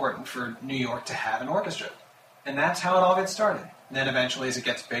really important for New York to have an orchestra. And that's how it all gets started. And then eventually, as it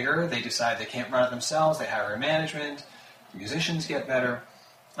gets bigger, they decide they can't run it themselves. They hire a management. The musicians get better.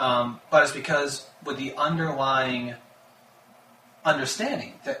 But it's because with the underlying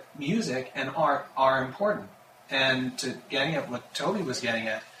understanding that music and art are important. And to getting at what Toby was getting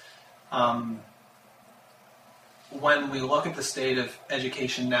at, when we look at the state of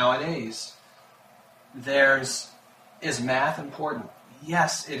education nowadays, is math important?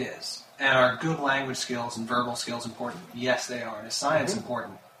 Yes, it is. And are good language skills and verbal skills important? Yes, they are. And is science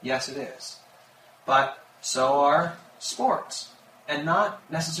important? Yes, it is. But so are sports. And not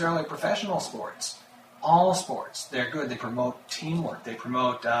necessarily professional sports. All sports. They're good. They promote teamwork. They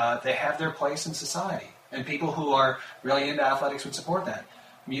have their place in society. And people who are really into athletics would support that.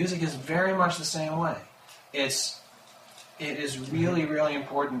 Music is very much the same way. It is really, really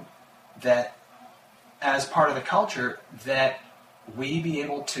important that as part of the culture that we be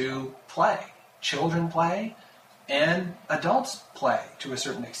able to play. Children play, and adults play to a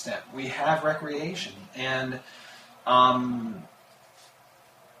certain extent. We have recreation, and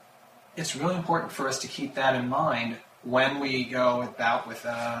it's really important for us to keep that in mind when we go about with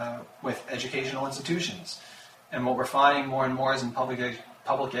educational institutions. And what we're finding more and more is in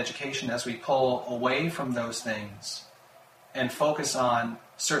public education, as we pull away from those things and focus on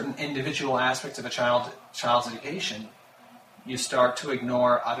certain individual aspects of a child's education, you start to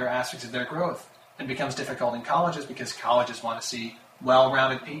ignore other aspects of their growth. It becomes difficult in colleges because colleges want to see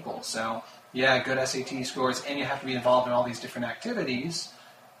well-rounded people. So, yeah, good SAT scores, and you have to be involved in all these different activities,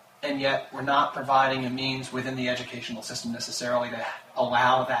 and yet we're not providing a means within the educational system necessarily to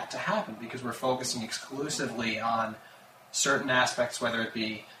allow that to happen because we're focusing exclusively on certain aspects, whether it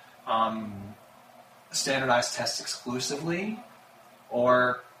be standardized tests exclusively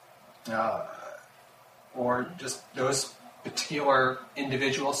or just those particular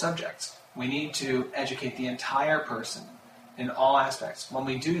individual subjects. We need to educate the entire person in all aspects. When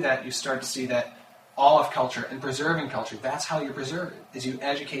we do that, you start to see that all of culture and preserving culture, that's how you preserve it, is you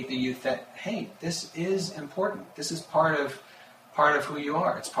educate the youth that, hey, this is important. This is part of who you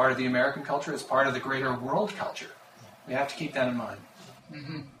are. It's part of the American culture. It's part of the greater world culture. We have to keep that in mind.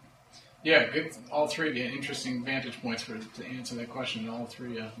 Mm-hmm. Yeah, good. All three interesting vantage points to answer that question. All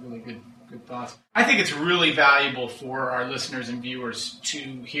three really good thoughts. I think it's really valuable for our listeners and viewers to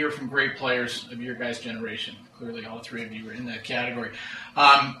hear from great players of your guys' generation. Clearly, all three of you are in that category.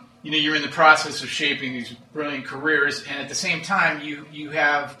 You're in the process of shaping these brilliant careers, and at the same time, you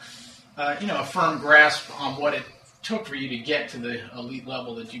have a firm grasp on what it took for you to get to the elite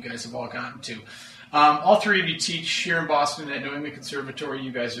level that you guys have all gotten to. All three of you teach here in Boston at New England Conservatory.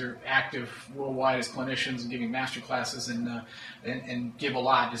 You guys are active worldwide as clinicians and giving master classes and give a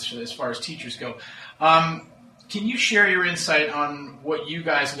lot as far as teachers go. Can you share your insight on what you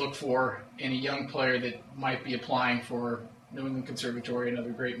guys look for in a young player that might be applying for New England Conservatory,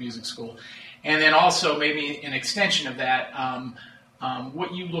 another great music school, and then also maybe an extension of that.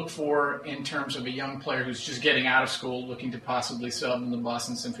 What you look for in terms of a young player who's just getting out of school, looking to possibly sub in the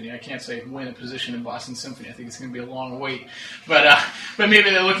Boston Symphony. I can't say win a position in Boston Symphony. I think it's going to be a long wait. But maybe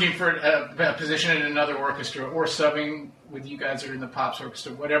they're looking for a position in another orchestra or subbing with you guys or in the Pops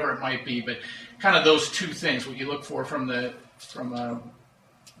Orchestra, whatever it might be. But kind of those two things, what you look for from a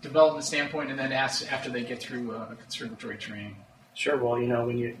development standpoint, and then after they get through a conservatory training. Sure. Well,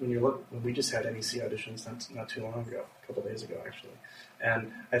 when you look, we just had NEC auditions not too long ago, a couple days ago actually,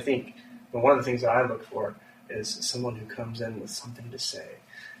 and I think one of the things that I look for is someone who comes in with something to say,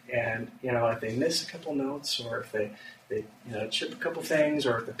 and if they miss a couple notes, or if they chip a couple things,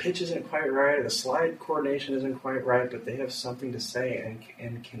 or if the pitch isn't quite right, or the slide coordination isn't quite right, but they have something to say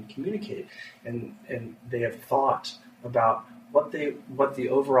and can communicate, and they have thought about what the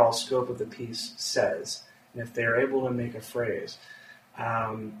overall scope of the piece says. And if they're able to make a phrase,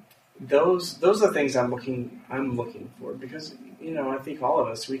 those are the things I'm looking for, because I think all of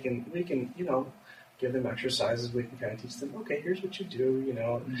us we can give them exercises. We can kind of teach them, okay, here's what you do.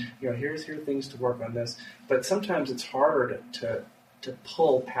 Here's things to work on this. But sometimes it's harder to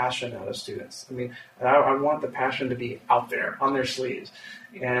pull passion out of students. I mean, I want the passion to be out there on their sleeves,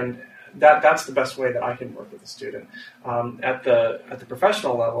 and that's the best way that I can work with a student. At the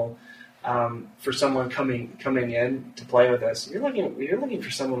professional level. For someone coming in to play with us, you're looking for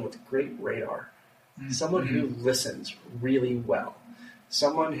someone with great radar, someone who listens really well,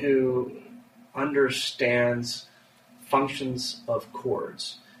 someone who understands functions of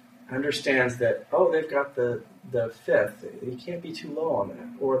chords, understands that they've got the fifth, you can't be too low on that,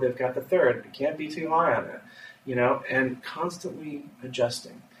 or they've got the third, you can't be too high on that, and constantly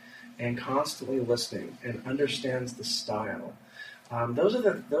adjusting, and constantly listening, and understands the style. Those are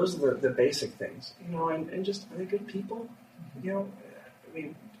the basic things, and just are they good people?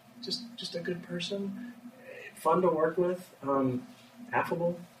 Just a good person, fun to work with,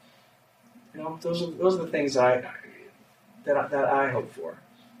 affable. Those are the things that I hope for.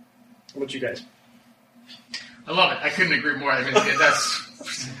 What about you guys? I love it. I couldn't agree more. I mean,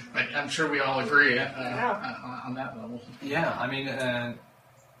 that's. I'm sure we all agree on that level. Yeah, I mean.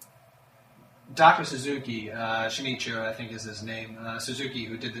 Dr. Suzuki, Shinichiro, I think is his name, Suzuki,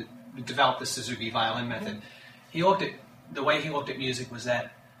 who developed the Suzuki violin method, the way he looked at music was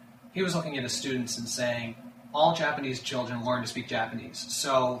that he was looking at his students and saying, all Japanese children learn to speak Japanese,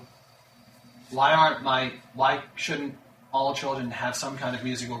 so why shouldn't all children have some kind of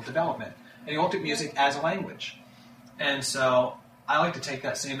musical development? And he looked at music as a language. And so I like to take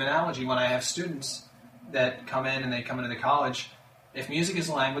that same analogy when I have students that come in and they come into the college. If music is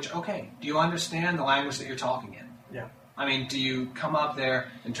a language, okay, do you understand the language that you're talking in? Yeah. I mean, do you come up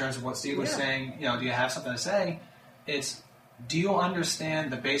there in terms of what Steve was saying, do you have something to say? It's, do you understand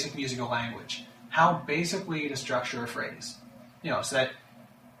the basic musical language? How basically to structure a phrase? So that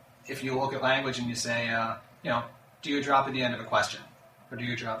if you look at language and you say, do you drop at the end of a question? Or do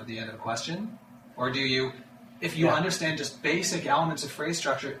you drop at the end of a question? Or do you, if you understand just basic elements of phrase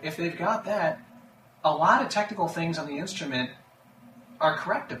structure, if they've got that, a lot of technical things on the instrument are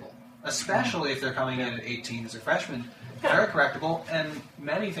correctable, especially if they're coming in at 18 as a freshman. They're correctable, and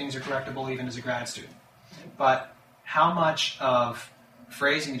many things are correctable even as a grad student. But how much of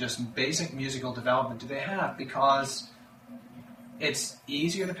phrasing, just basic musical development, do they have? Because it's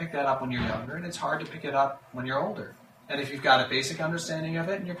easier to pick that up when you're younger, and it's hard to pick it up when you're older. And if you've got a basic understanding of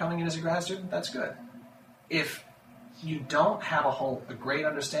it and you're coming in as a grad student, that's good. If you don't have a great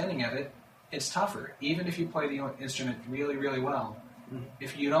understanding of it, it's tougher. Even if you play the instrument really, really well,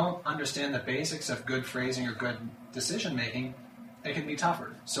 if you don't understand the basics of good phrasing or good decision making, it can be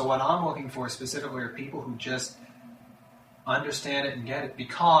tougher. So what I'm looking for specifically are people who just understand it and get it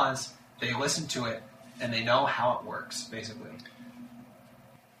because they listen to it and they know how it works, basically.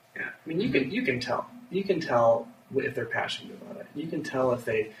 Yeah, I mean, you can tell. You can tell if they're passionate about it. You can tell if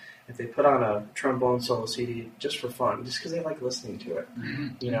they put on a trombone solo CD just for fun, just because they like listening to it.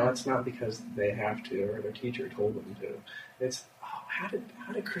 It's not because they have to or their teacher told them to. It's how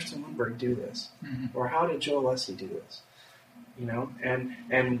did Kristen Lundberg do this, or how did Joe Alessi do this?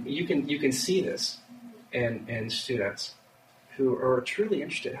 And you can see this in students who are truly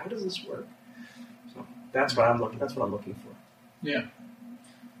interested. How does this work? So that's what I'm looking for. Yeah.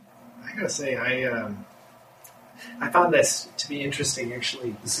 I gotta say, I found this to be interesting.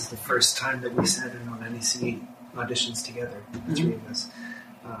 Actually, this is the first time that we sat in on NEC auditions together, the three of us.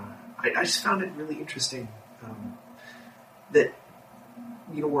 I just found it really interesting that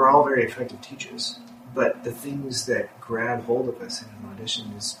we're all very effective teachers, but the things that grab hold of us in an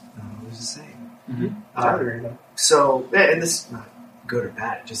audition is there's a saying. Mm-hmm. So, and this is not good or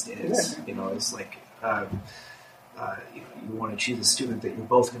bad, it just is. Yeah. You know, it's like you want to choose a student that you're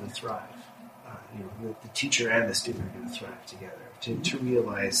both going to thrive. The teacher and the student are going to thrive together to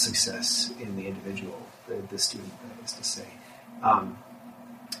realize success in the individual, the student, that is to say.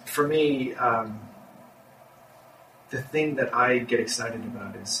 For me, the thing that I get excited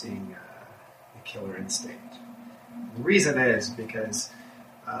about is seeing the killer instinct. The reason is because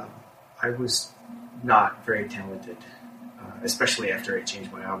I was not very talented, especially after I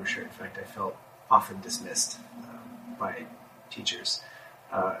changed my embouchure. In fact, I felt often dismissed by teachers.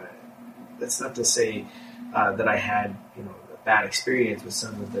 That's not to say that I had, a bad experience with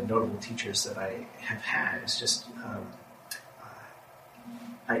some of the notable teachers that I have had. It's just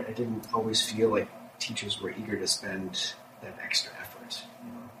I didn't always feel like teachers were eager to spend that extra effort,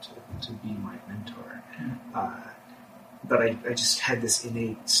 to be my mentor. But I just had this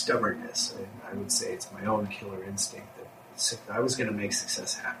innate stubbornness, and I would say it's my own killer instinct that I was going to make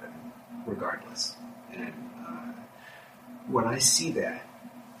success happen regardless. And when I see that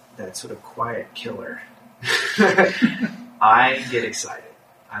sort of quiet killer, I get excited.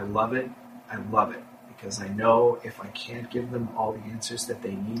 I love it. Because I know if I can't give them all the answers that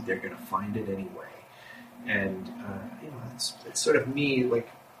they need, they're going to find it anyway. And it's sort of me like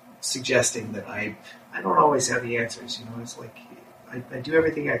suggesting that I don't always have the answers. It's like I do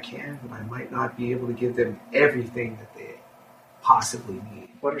everything I can, but I might not be able to give them everything that they possibly need.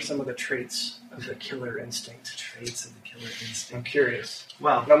 What are some of the traits of the killer instinct? Traits of the killer instinct. I'm curious.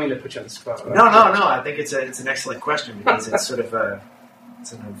 Well, I don't mean to put you on the spot. No. I think it's an excellent question because it's sort of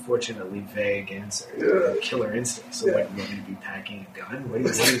it's an unfortunately vague answer. Killer instinct. So, what, you want me to be packing a gun? What do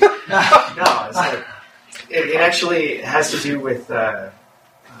you no, it's like it actually has to do with, and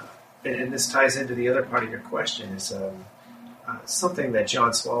this ties into the other part of your question, is something that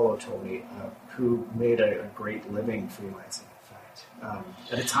John Swallow told me, who made a great living freelancing. In fact,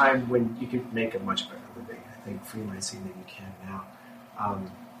 at a time when you could make a much better living, I think, freelancing than you can now.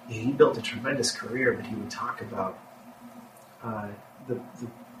 He built a tremendous career, but he would talk about the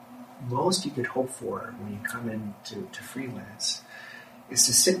most you could hope for when you come in to freelance is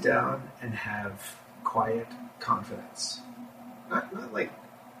to sit down and have quiet confidence. Not like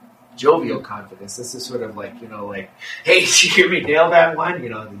jovial confidence. This is sort of like, hey, did you hear me nail that one?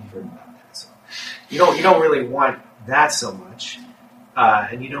 You've heard about that. So you don't really want that so much.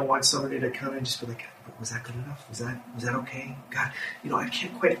 And you don't want somebody to come in and just be like, was that good enough? Was that okay? God, I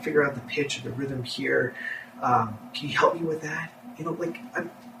can't quite figure out the pitch or the rhythm here. Can you help me with that?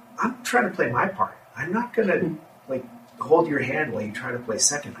 I'm trying to play my part. I'm not gonna hold your hand while you try to play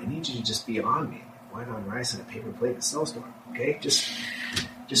second. I need you to just be on me, like white on rice and a paper plate in a snowstorm. Okay, just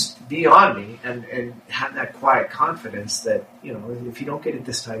be on me and have that quiet confidence that if you don't get it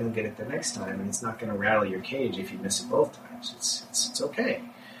this time, you'll get it the next time, and it's not going to rattle your cage if you miss it both times. It's okay.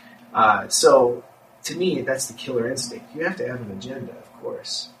 So to me, that's the killer instinct. You have to have an agenda, of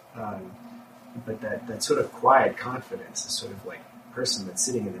course. But that sort of quiet confidence is sort of like a person that's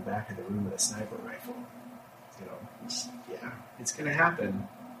sitting in the back of the room with a sniper rifle. It's going to happen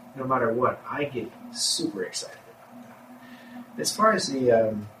no matter what. I get super excited about that. As far as the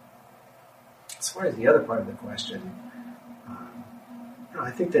other part of the question,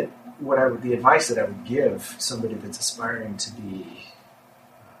 I think that the advice that I would give somebody that's aspiring to be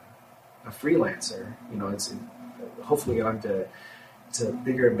a freelancer, it's hopefully on to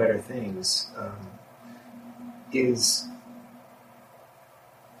bigger and better things, is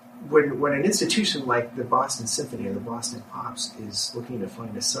when an institution like the Boston Symphony or the Boston Pops is looking to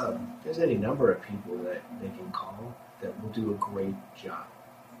find a sub, there's any number of people that they can call that will do a great job.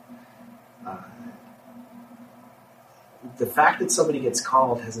 The fact that somebody gets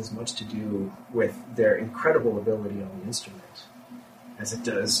called has as much to do with their incredible ability on the instrument as it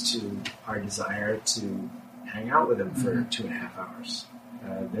does to our desire to hang out with them for 2.5 hours.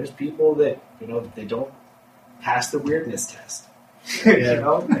 There's people that they don't pass the weirdness test,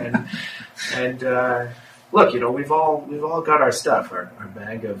 and look, we've all got our stuff, our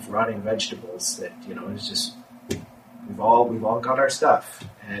bag of rotting vegetables that is just we've all got our stuff,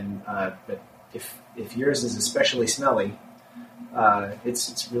 and but if yours is especially smelly,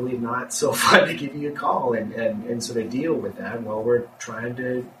 it's really not so fun to give you a call and sort of deal with that while we're trying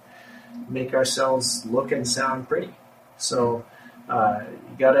to make ourselves look and sound pretty. So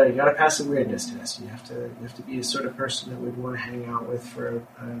you gotta pass the weirdness test. You have to be a sort of person that we'd want to hang out with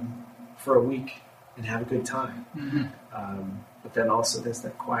for a week and have a good time. Mm-hmm. But then also there's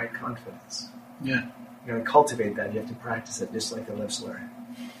that quiet confidence. Yeah. You gotta cultivate that. You have to practice it, just like a lip slur.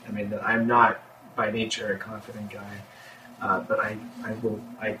 I mean, I'm not by nature a confident guy, but I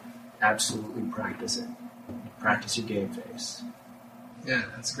absolutely practice it. Practice your game face. Yeah,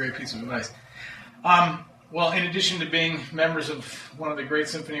 that's a great piece of advice. Well, in addition to being members of one of the great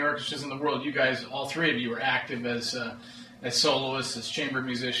symphony orchestras in the world, you guys, all three of you, are active as soloists, as chamber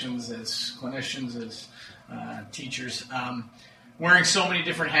musicians, as clinicians, as teachers. Wearing so many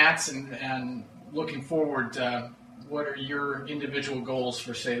different hats and looking forward, what are your individual goals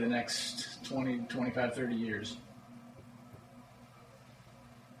for, say, the next 20, 25, 30 years?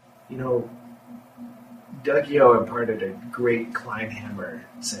 You know, Doug Yo imparted a great Kleinhammer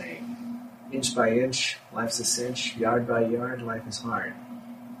saying, inch by inch, life's a cinch, yard by yard, life is hard.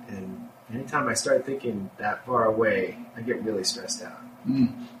 And anytime I start thinking that far away, I get really stressed out.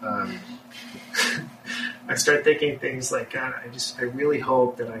 I start thinking things like, God, I really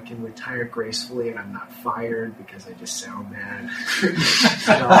hope that I can retire gracefully and I'm not fired because I just sound bad.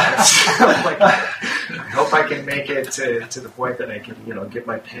 I hope I can make it to the point that I can, get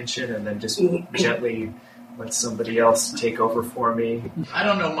my pension and then just gently let somebody else take over for me. I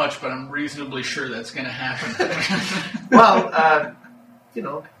don't know much, but I'm reasonably sure that's going to happen. Well,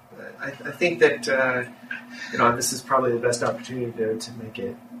 I think that, this is probably the best opportunity to make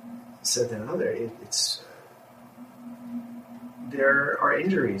it said than another. There are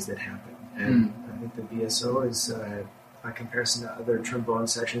injuries that happen, and I think the BSO is, by comparison to other trombone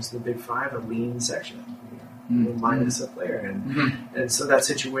sections, the Big Five, a lean section, minus a player, and so that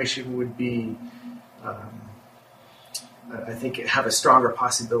situation would be, I think, have a stronger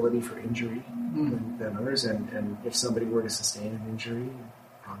possibility for injury than others, and if somebody were to sustain an injury, it'd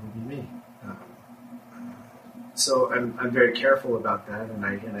probably be me. So I'm very careful about that, and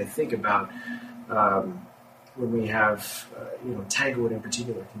I think about when we have Tanglewood in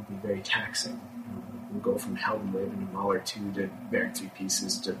particular can be very taxing. We'll go from Heldenleben to Mahler 2 to Berg 3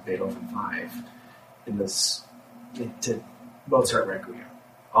 pieces to Beethoven 5 to Mozart Requiem,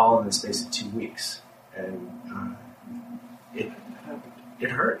 all in the space of 2 weeks, and it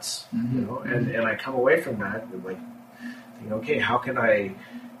hurts, and I come away from that and thinking, okay, how can I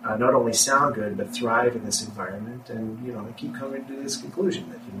not only sound good but thrive in this environment? And I keep coming to this conclusion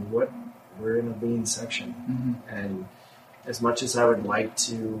that we're in a lean section, and as much as I would like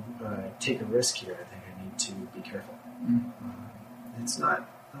to take a risk here, I think I need to be careful. It's not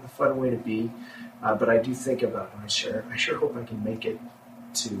a fun way to be, but I do think about, I sure hope I can make it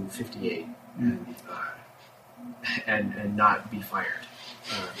to 58 and not be fired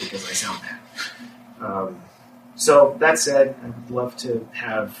because I sound bad. So that said, I would love to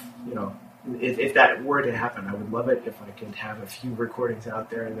have, if that were to happen, I would love it if I could have a few recordings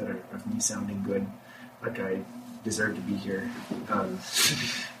out there that are of me sounding good, like I deserve to be here.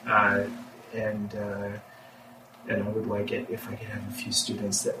 And I would like it if I could have a few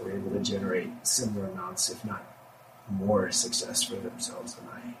students that were able to generate similar amounts, if not more, success for themselves than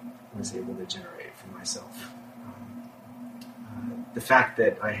I was able to generate for myself. The fact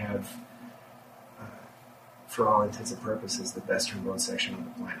that I have, for all intents and purposes, the best trombone section on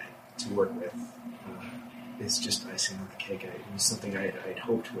the planet to work with is just icing on the cake. It was something I'd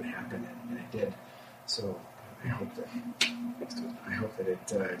hoped would happen, and it did. So I hope that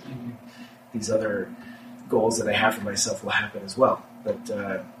these other goals that I have for myself will happen as well. But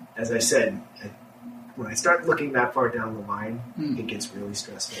as I said, when I start looking that far down the line, it gets really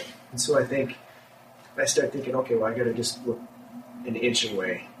stressful. And so I think if I start thinking, okay, well, I got to just look an inch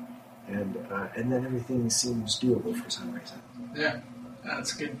away, and then everything seems doable for some reason. Yeah,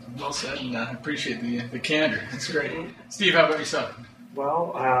 that's good. Well said, and I appreciate the candor. That's great. Steve, how about yourself?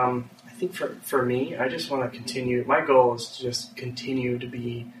 Well, I think for me, I just want to continue. My goal is to just continue to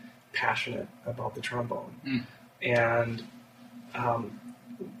be passionate about the trombone. And I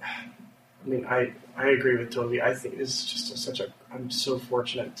agree with Toby. I think this is just I'm so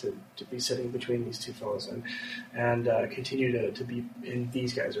fortunate to be sitting between these two fellows and continue to be, and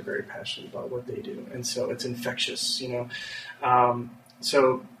these guys are very passionate about what they do. And so it's infectious,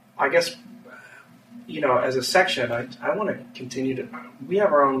 So I guess, as a section, I want to continue we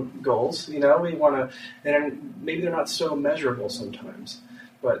have our own goals, we want to, and maybe they're not so measurable sometimes.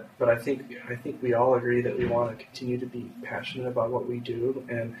 But I think we all agree that we want to continue to be passionate about what we do,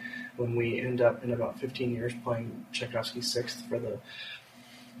 and when we end up in about 15 years playing Tchaikovsky's Sixth for the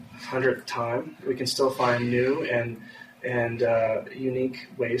 100th time, we can still find new and unique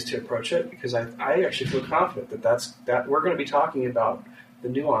ways to approach it. Because I actually feel confident that we're going to be talking about the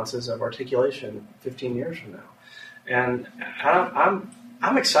nuances of articulation 15 years from now, and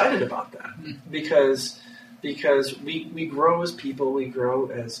I'm excited about that because we grow as people, we grow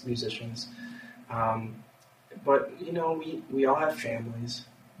as musicians, but we all have families,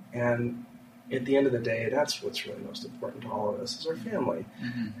 and at the end of the day, that's what's really most important to all of us is our family,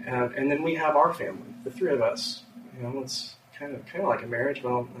 Mm-hmm. and then we have our family, the three of us. It's kind of like a marriage.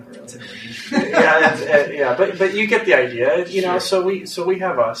 Well, not really. yeah, but you get the idea. Sure. So we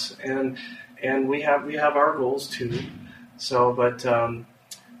have us, and we have our goals too. So, but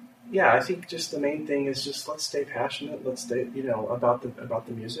I think just the main thing is just let's stay passionate. Let's stay, about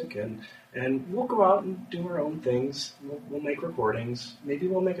the music, and we'll go out and do our own things. We'll make recordings. Maybe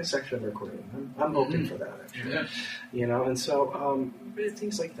we'll make a section recording. I'm hoping for that, actually. Yeah. And so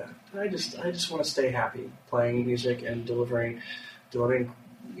things like that. I just want to stay happy playing music and delivering,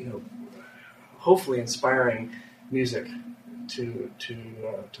 hopefully inspiring music to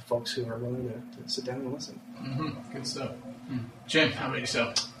folks who are willing to sit down and listen. Mm-hmm. Good stuff. Jim, how about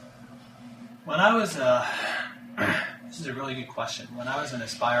yourself? When I was, this is a really good question. When I was an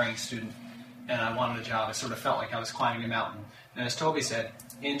aspiring student and I wanted a job, I sort of felt like I was climbing a mountain. And as Toby said,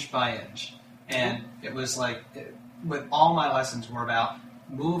 inch by inch. And it was like, with all my lessons were about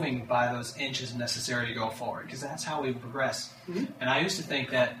moving by those inches necessary to go forward, because that's how we progress. Mm-hmm. And I used to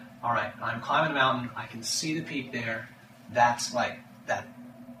think that, all right, I'm climbing a mountain, I can see the peak there, that's like,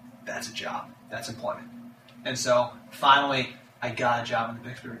 that's a job, that's employment. And so finally, I got a job in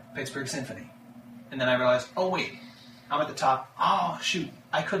the Pittsburgh Symphony. And then I realized, oh wait, I'm at the top. Oh shoot,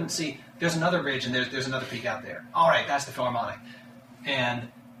 I couldn't see. There's another ridge and there's another peak out there. All right, that's the Philharmonic. And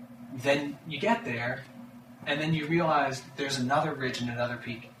then you get there, and then you realize there's another ridge and another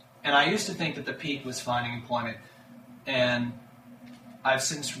peak. And I used to think that the peak was finding employment. And I've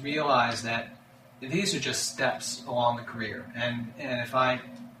since realized that these are just steps along the career. And if I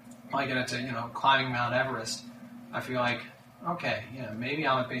get into, climbing Mount Everest, I feel like, okay, maybe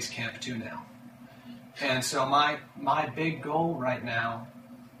I'm at base camp 2 now. And so my big goal right now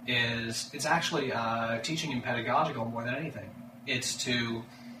it's actually teaching and pedagogical more than anything. It's to,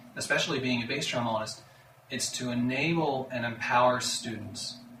 especially being a bass trombonist, it's to enable and empower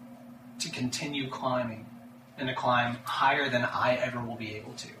students to continue climbing and to climb higher than I ever will be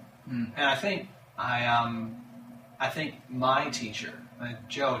able to. And I think I think my teacher,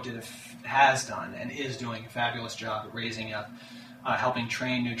 Joe, has done and is doing a fabulous job at raising up, helping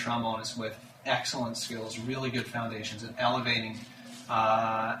train new trombonists with excellent skills, really good foundations, and elevating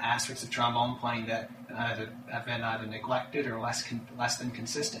aspects of trombone playing that have been either neglected or less than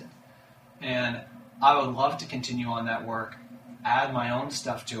consistent. And I would love to continue on that work, add my own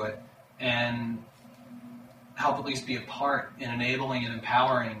stuff to it, and help at least be a part in enabling and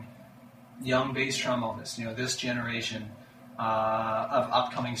empowering young bass trombonists, this generation of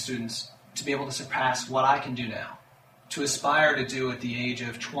upcoming students, to be able to surpass what I can do now, to aspire to do at the age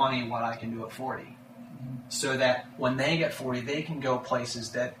of 20 what I can do at 40, so that when they get 40, they can go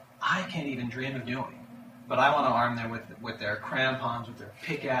places that I can't even dream of doing. But I want to arm them with their crampons, with their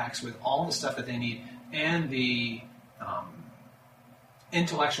pickaxe, with all the stuff that they need, and the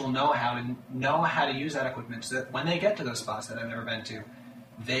intellectual know-how to use that equipment, so that when they get to those spots that I've never been to,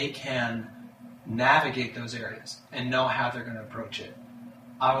 they can navigate those areas and know how they're going to approach it.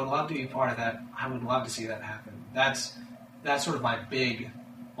 I would love to be part of that. I would love to see that happen. That's sort of my big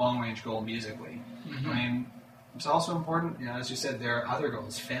long-range goal musically. Mm-hmm. I mean, it's also important, as you said, there are other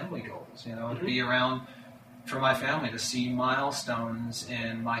goals, family goals, to be around for my family, to see milestones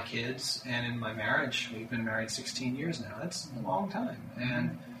in my kids and in my marriage. We've been married 16 years now. That's a long time.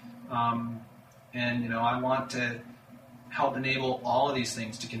 And I want to help enable all of these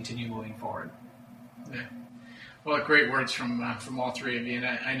things to continue moving forward. Yeah. Well, great words from all three of you. And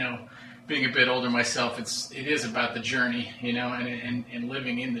I know, being a bit older myself, it is about the journey, and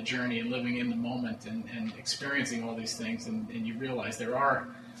living in the journey and living in the moment and experiencing all these things. And you realize there are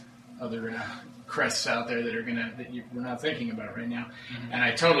other crests out there that we're not thinking about right now. Mm-hmm. And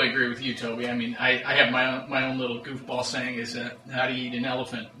I totally agree with you, Toby. I mean, I have my own little goofball saying is, how do you eat an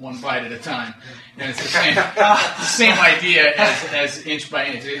elephant? One bite at a time. And it's the same idea as inch by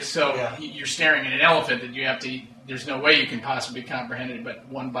inch. So you're staring at an elephant that you have to eat. There's no way you can possibly comprehend it, but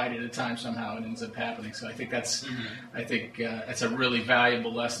one bite at a time somehow it ends up happening. So I think that's a really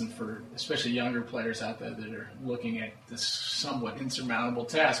valuable lesson for especially younger players out there that are looking at this somewhat insurmountable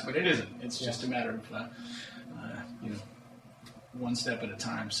task, but it isn't. It's just a matter of one step at a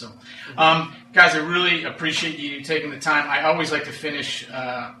time. So, guys, I really appreciate you taking the time. I always like to finish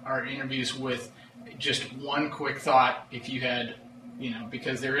our interviews with just one quick thought. If you had,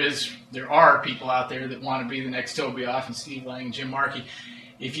 because there are people out there that want to be the next Toby Off and Steve Lang and Jim Markey.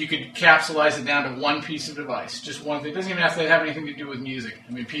 If you could capsulize it down to one piece of advice, just one thing, it doesn't even have to have anything to do with music.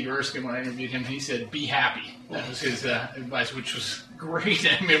 I mean, Peter Erskine, when I interviewed him, he said, be happy. That was his advice, which was great.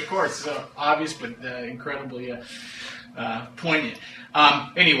 I mean, of course, obvious, but incredibly poignant.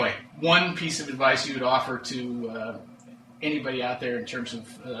 Anyway, one piece of advice you would offer to anybody out there in terms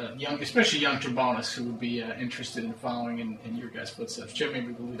of young, especially young trombonists who would be interested in following in your guys' footsteps. Jim,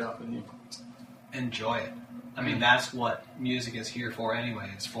 maybe we'll lead off with you. Enjoy it. I mean, that's what music is here for anyway.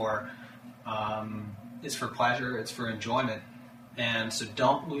 It's for pleasure. It's for enjoyment. And so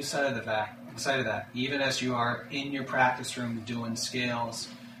don't lose sight of that. Even as you are in your practice room doing scales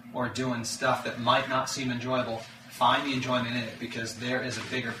or doing stuff that might not seem enjoyable, find the enjoyment in it, because there is a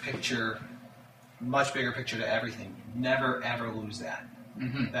bigger picture, much bigger picture to everything. Never, ever lose that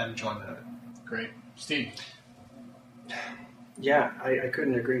enjoyment of it. Great. Steve? Yeah, I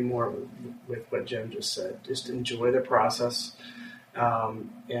couldn't agree more with what Jim just said. Just enjoy the process,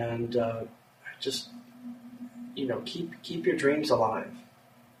 and just keep your dreams alive.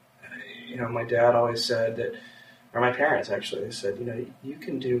 My dad always said that, or my parents actually, they said, you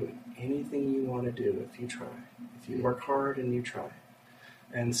can do anything you want to do if you try, if you work hard and you try.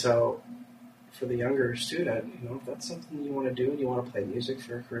 And so, for the younger student, if that's something you want to do and you want to play music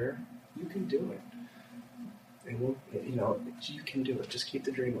for a career, you can do it. And you can do it. Just keep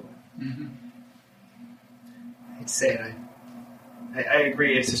the dream alive. Mm-hmm. I'd say I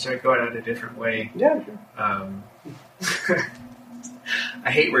agree. It's just going out a different way. Yeah.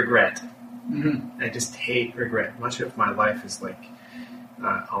 I hate regret. Mm-hmm. I just hate regret. Much of my life is like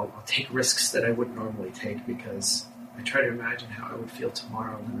I'll take risks that I wouldn't normally take because I try to imagine how I would feel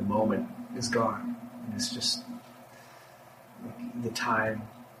tomorrow when the moment is gone. And it's just like the time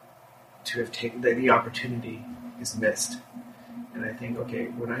to have taken the opportunity is missed. And I think, okay,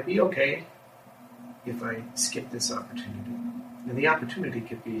 would I be okay if I skip this opportunity? And the opportunity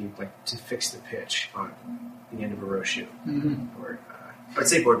could be like to fix the pitch on the end of a Rochu. Mm-hmm. Or I'd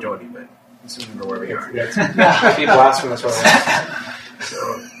say Bordoni, but let's remember where we are. Be blasphemous.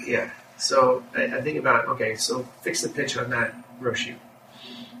 So, yeah. So I think about, okay, so fix the pitch on that Rochu.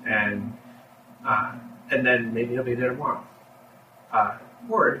 And then maybe it'll be there tomorrow.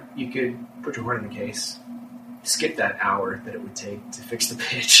 Or you could put your horn in the case, skip that hour that it would take to fix the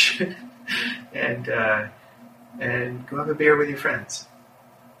pitch, and go have a beer with your friends.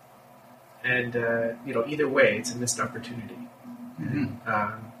 And either way, it's a missed opportunity. Mm-hmm.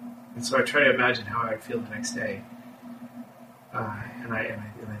 And so I try to imagine how I'd feel the next day, and I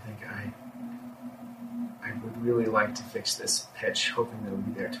think I would really like to fix this pitch, hoping that it'll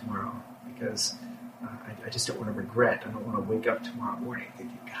be there tomorrow, because I just don't want to regret. I don't want to wake up tomorrow morning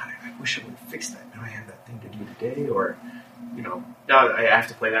thinking, God, I wish I would have fixed that. Now I have that thing to do today, or now I have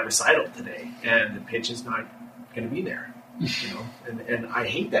to play that recital today, and the pitch is not going to be there. And I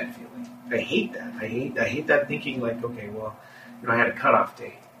hate that feeling. I hate that. I hate that thinking like, okay, well, I had a cutoff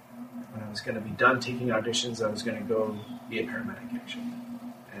date when I was going to be done taking auditions. I was going to go be a paramedic, actually,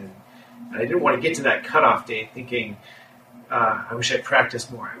 and I didn't want to get to that cutoff date thinking, I wish I'd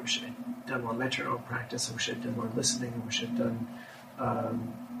practiced more. I wish I'd done more metronome practice. I wish I'd done more listening. I wish I'd done.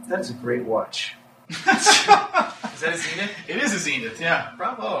 That is a great watch. Is that a Zenith? It is a Zenith, yeah.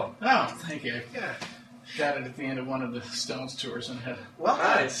 Bravo. Oh, thank you. Yeah. Got it at the end of one of the Stones tours and had Well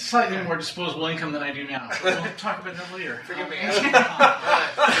done. slightly more disposable income than I do now. We'll talk about that later. Forgive me.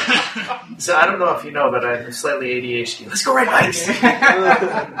 So I don't know if you know, but I'm slightly ADHD. Let's go right back.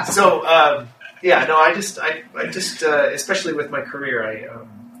 So I just especially with my career,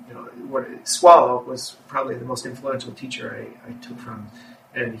 Swallow was probably the most influential teacher I took from,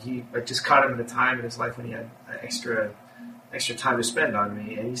 and I just caught him at a time in his life when he had extra time to spend on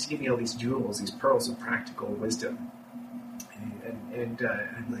me, and he used to give me all these jewels, these pearls of practical wisdom, and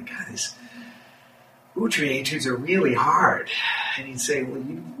I'm like, God, these Utri etudes are really hard. And he'd say, well,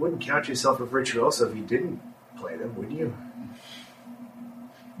 you wouldn't count yourself a virtuoso if you didn't play them, would you?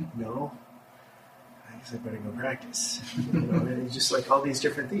 No. I guess I better go practice. And it's just like all these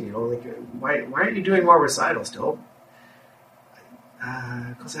different things. Like, why aren't you doing more recitals, Dope?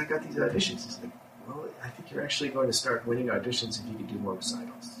 Because I got these auditions. It's like, well, I think you're actually going to start winning auditions if you can do more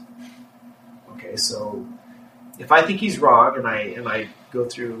recitals. Okay, so if I think he's wrong and I go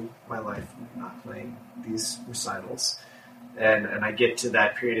through my life not playing these recitals, and I get to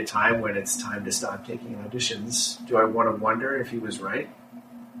that period of time when it's time to stop taking auditions, do I want to wonder if he was right?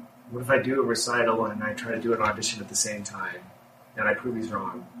 What if I do a recital and I try to do an audition at the same time, and I prove he's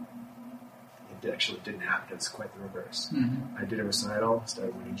wrong? It actually didn't happen. It's quite the reverse. Mm-hmm. I did a recital,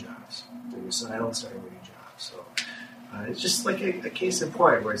 started winning jobs. Did a recital, started winning jobs. So it's just like a case in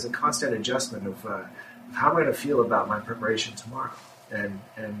point, where it's a constant adjustment of how am I going to feel about my preparation tomorrow, and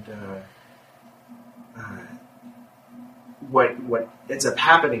what ends up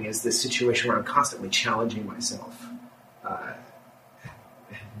happening is this situation where I'm constantly challenging myself, and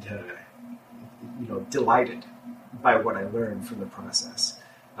delighted by what I learned from the process,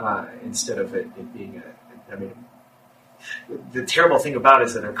 instead of it being the terrible thing about it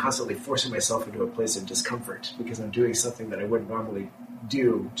is that I'm constantly forcing myself into a place of discomfort because I'm doing something that I wouldn't normally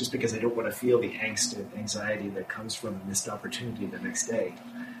do just because I don't want to feel the angst and anxiety that comes from a missed opportunity the next day.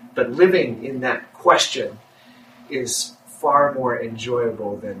 But living in that question is far more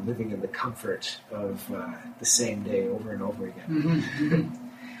enjoyable than living in the comfort of the same day over and over again.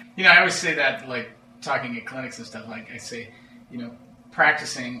 Mm-hmm. I always say that, like, talking at clinics and stuff, like I say,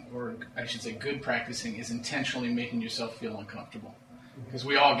 practicing, or I should say good practicing, is intentionally making yourself feel uncomfortable. Because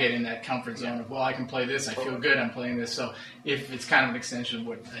we all get in that comfort zone of, well, I can play this, I feel good, I'm playing this. So if it's kind of an extension of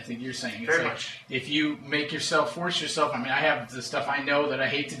what I think you're saying. It's Very like, much. if you force yourself, I have the stuff I know that I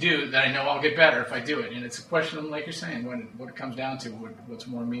hate to do, that I know I'll get better if I do it. And it's a question of, like you're saying, what it comes down to, what's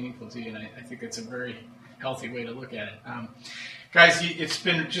more meaningful to you. And I think it's a very healthy way to look at it. Guys, it's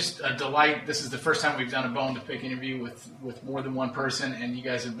been just a delight. This is the first time we've done a Bone to Pick interview with more than one person, and you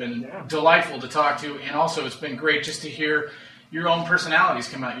guys have been delightful to talk to. And also, it's been great just to hear your own personalities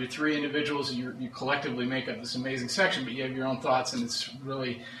come out. You're three individuals, and you collectively make up this amazing section, but you have your own thoughts, and it's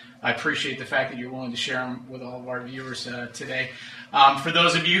really, I appreciate the fact that you're willing to share them with all of our viewers today. For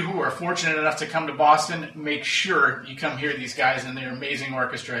those of you who are fortunate enough to come to Boston, make sure you come hear these guys and their amazing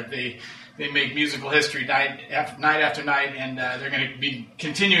orchestra. They make musical history night after night, and they're going to be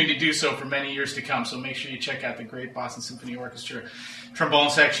continuing to do so for many years to come. So make sure you check out the great Boston Symphony Orchestra trombone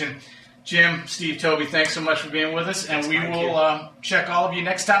section. Jim, Steve, Toby, thanks so much for being with us, and we will check all of you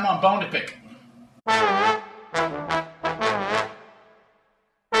next time on Bone to Pick.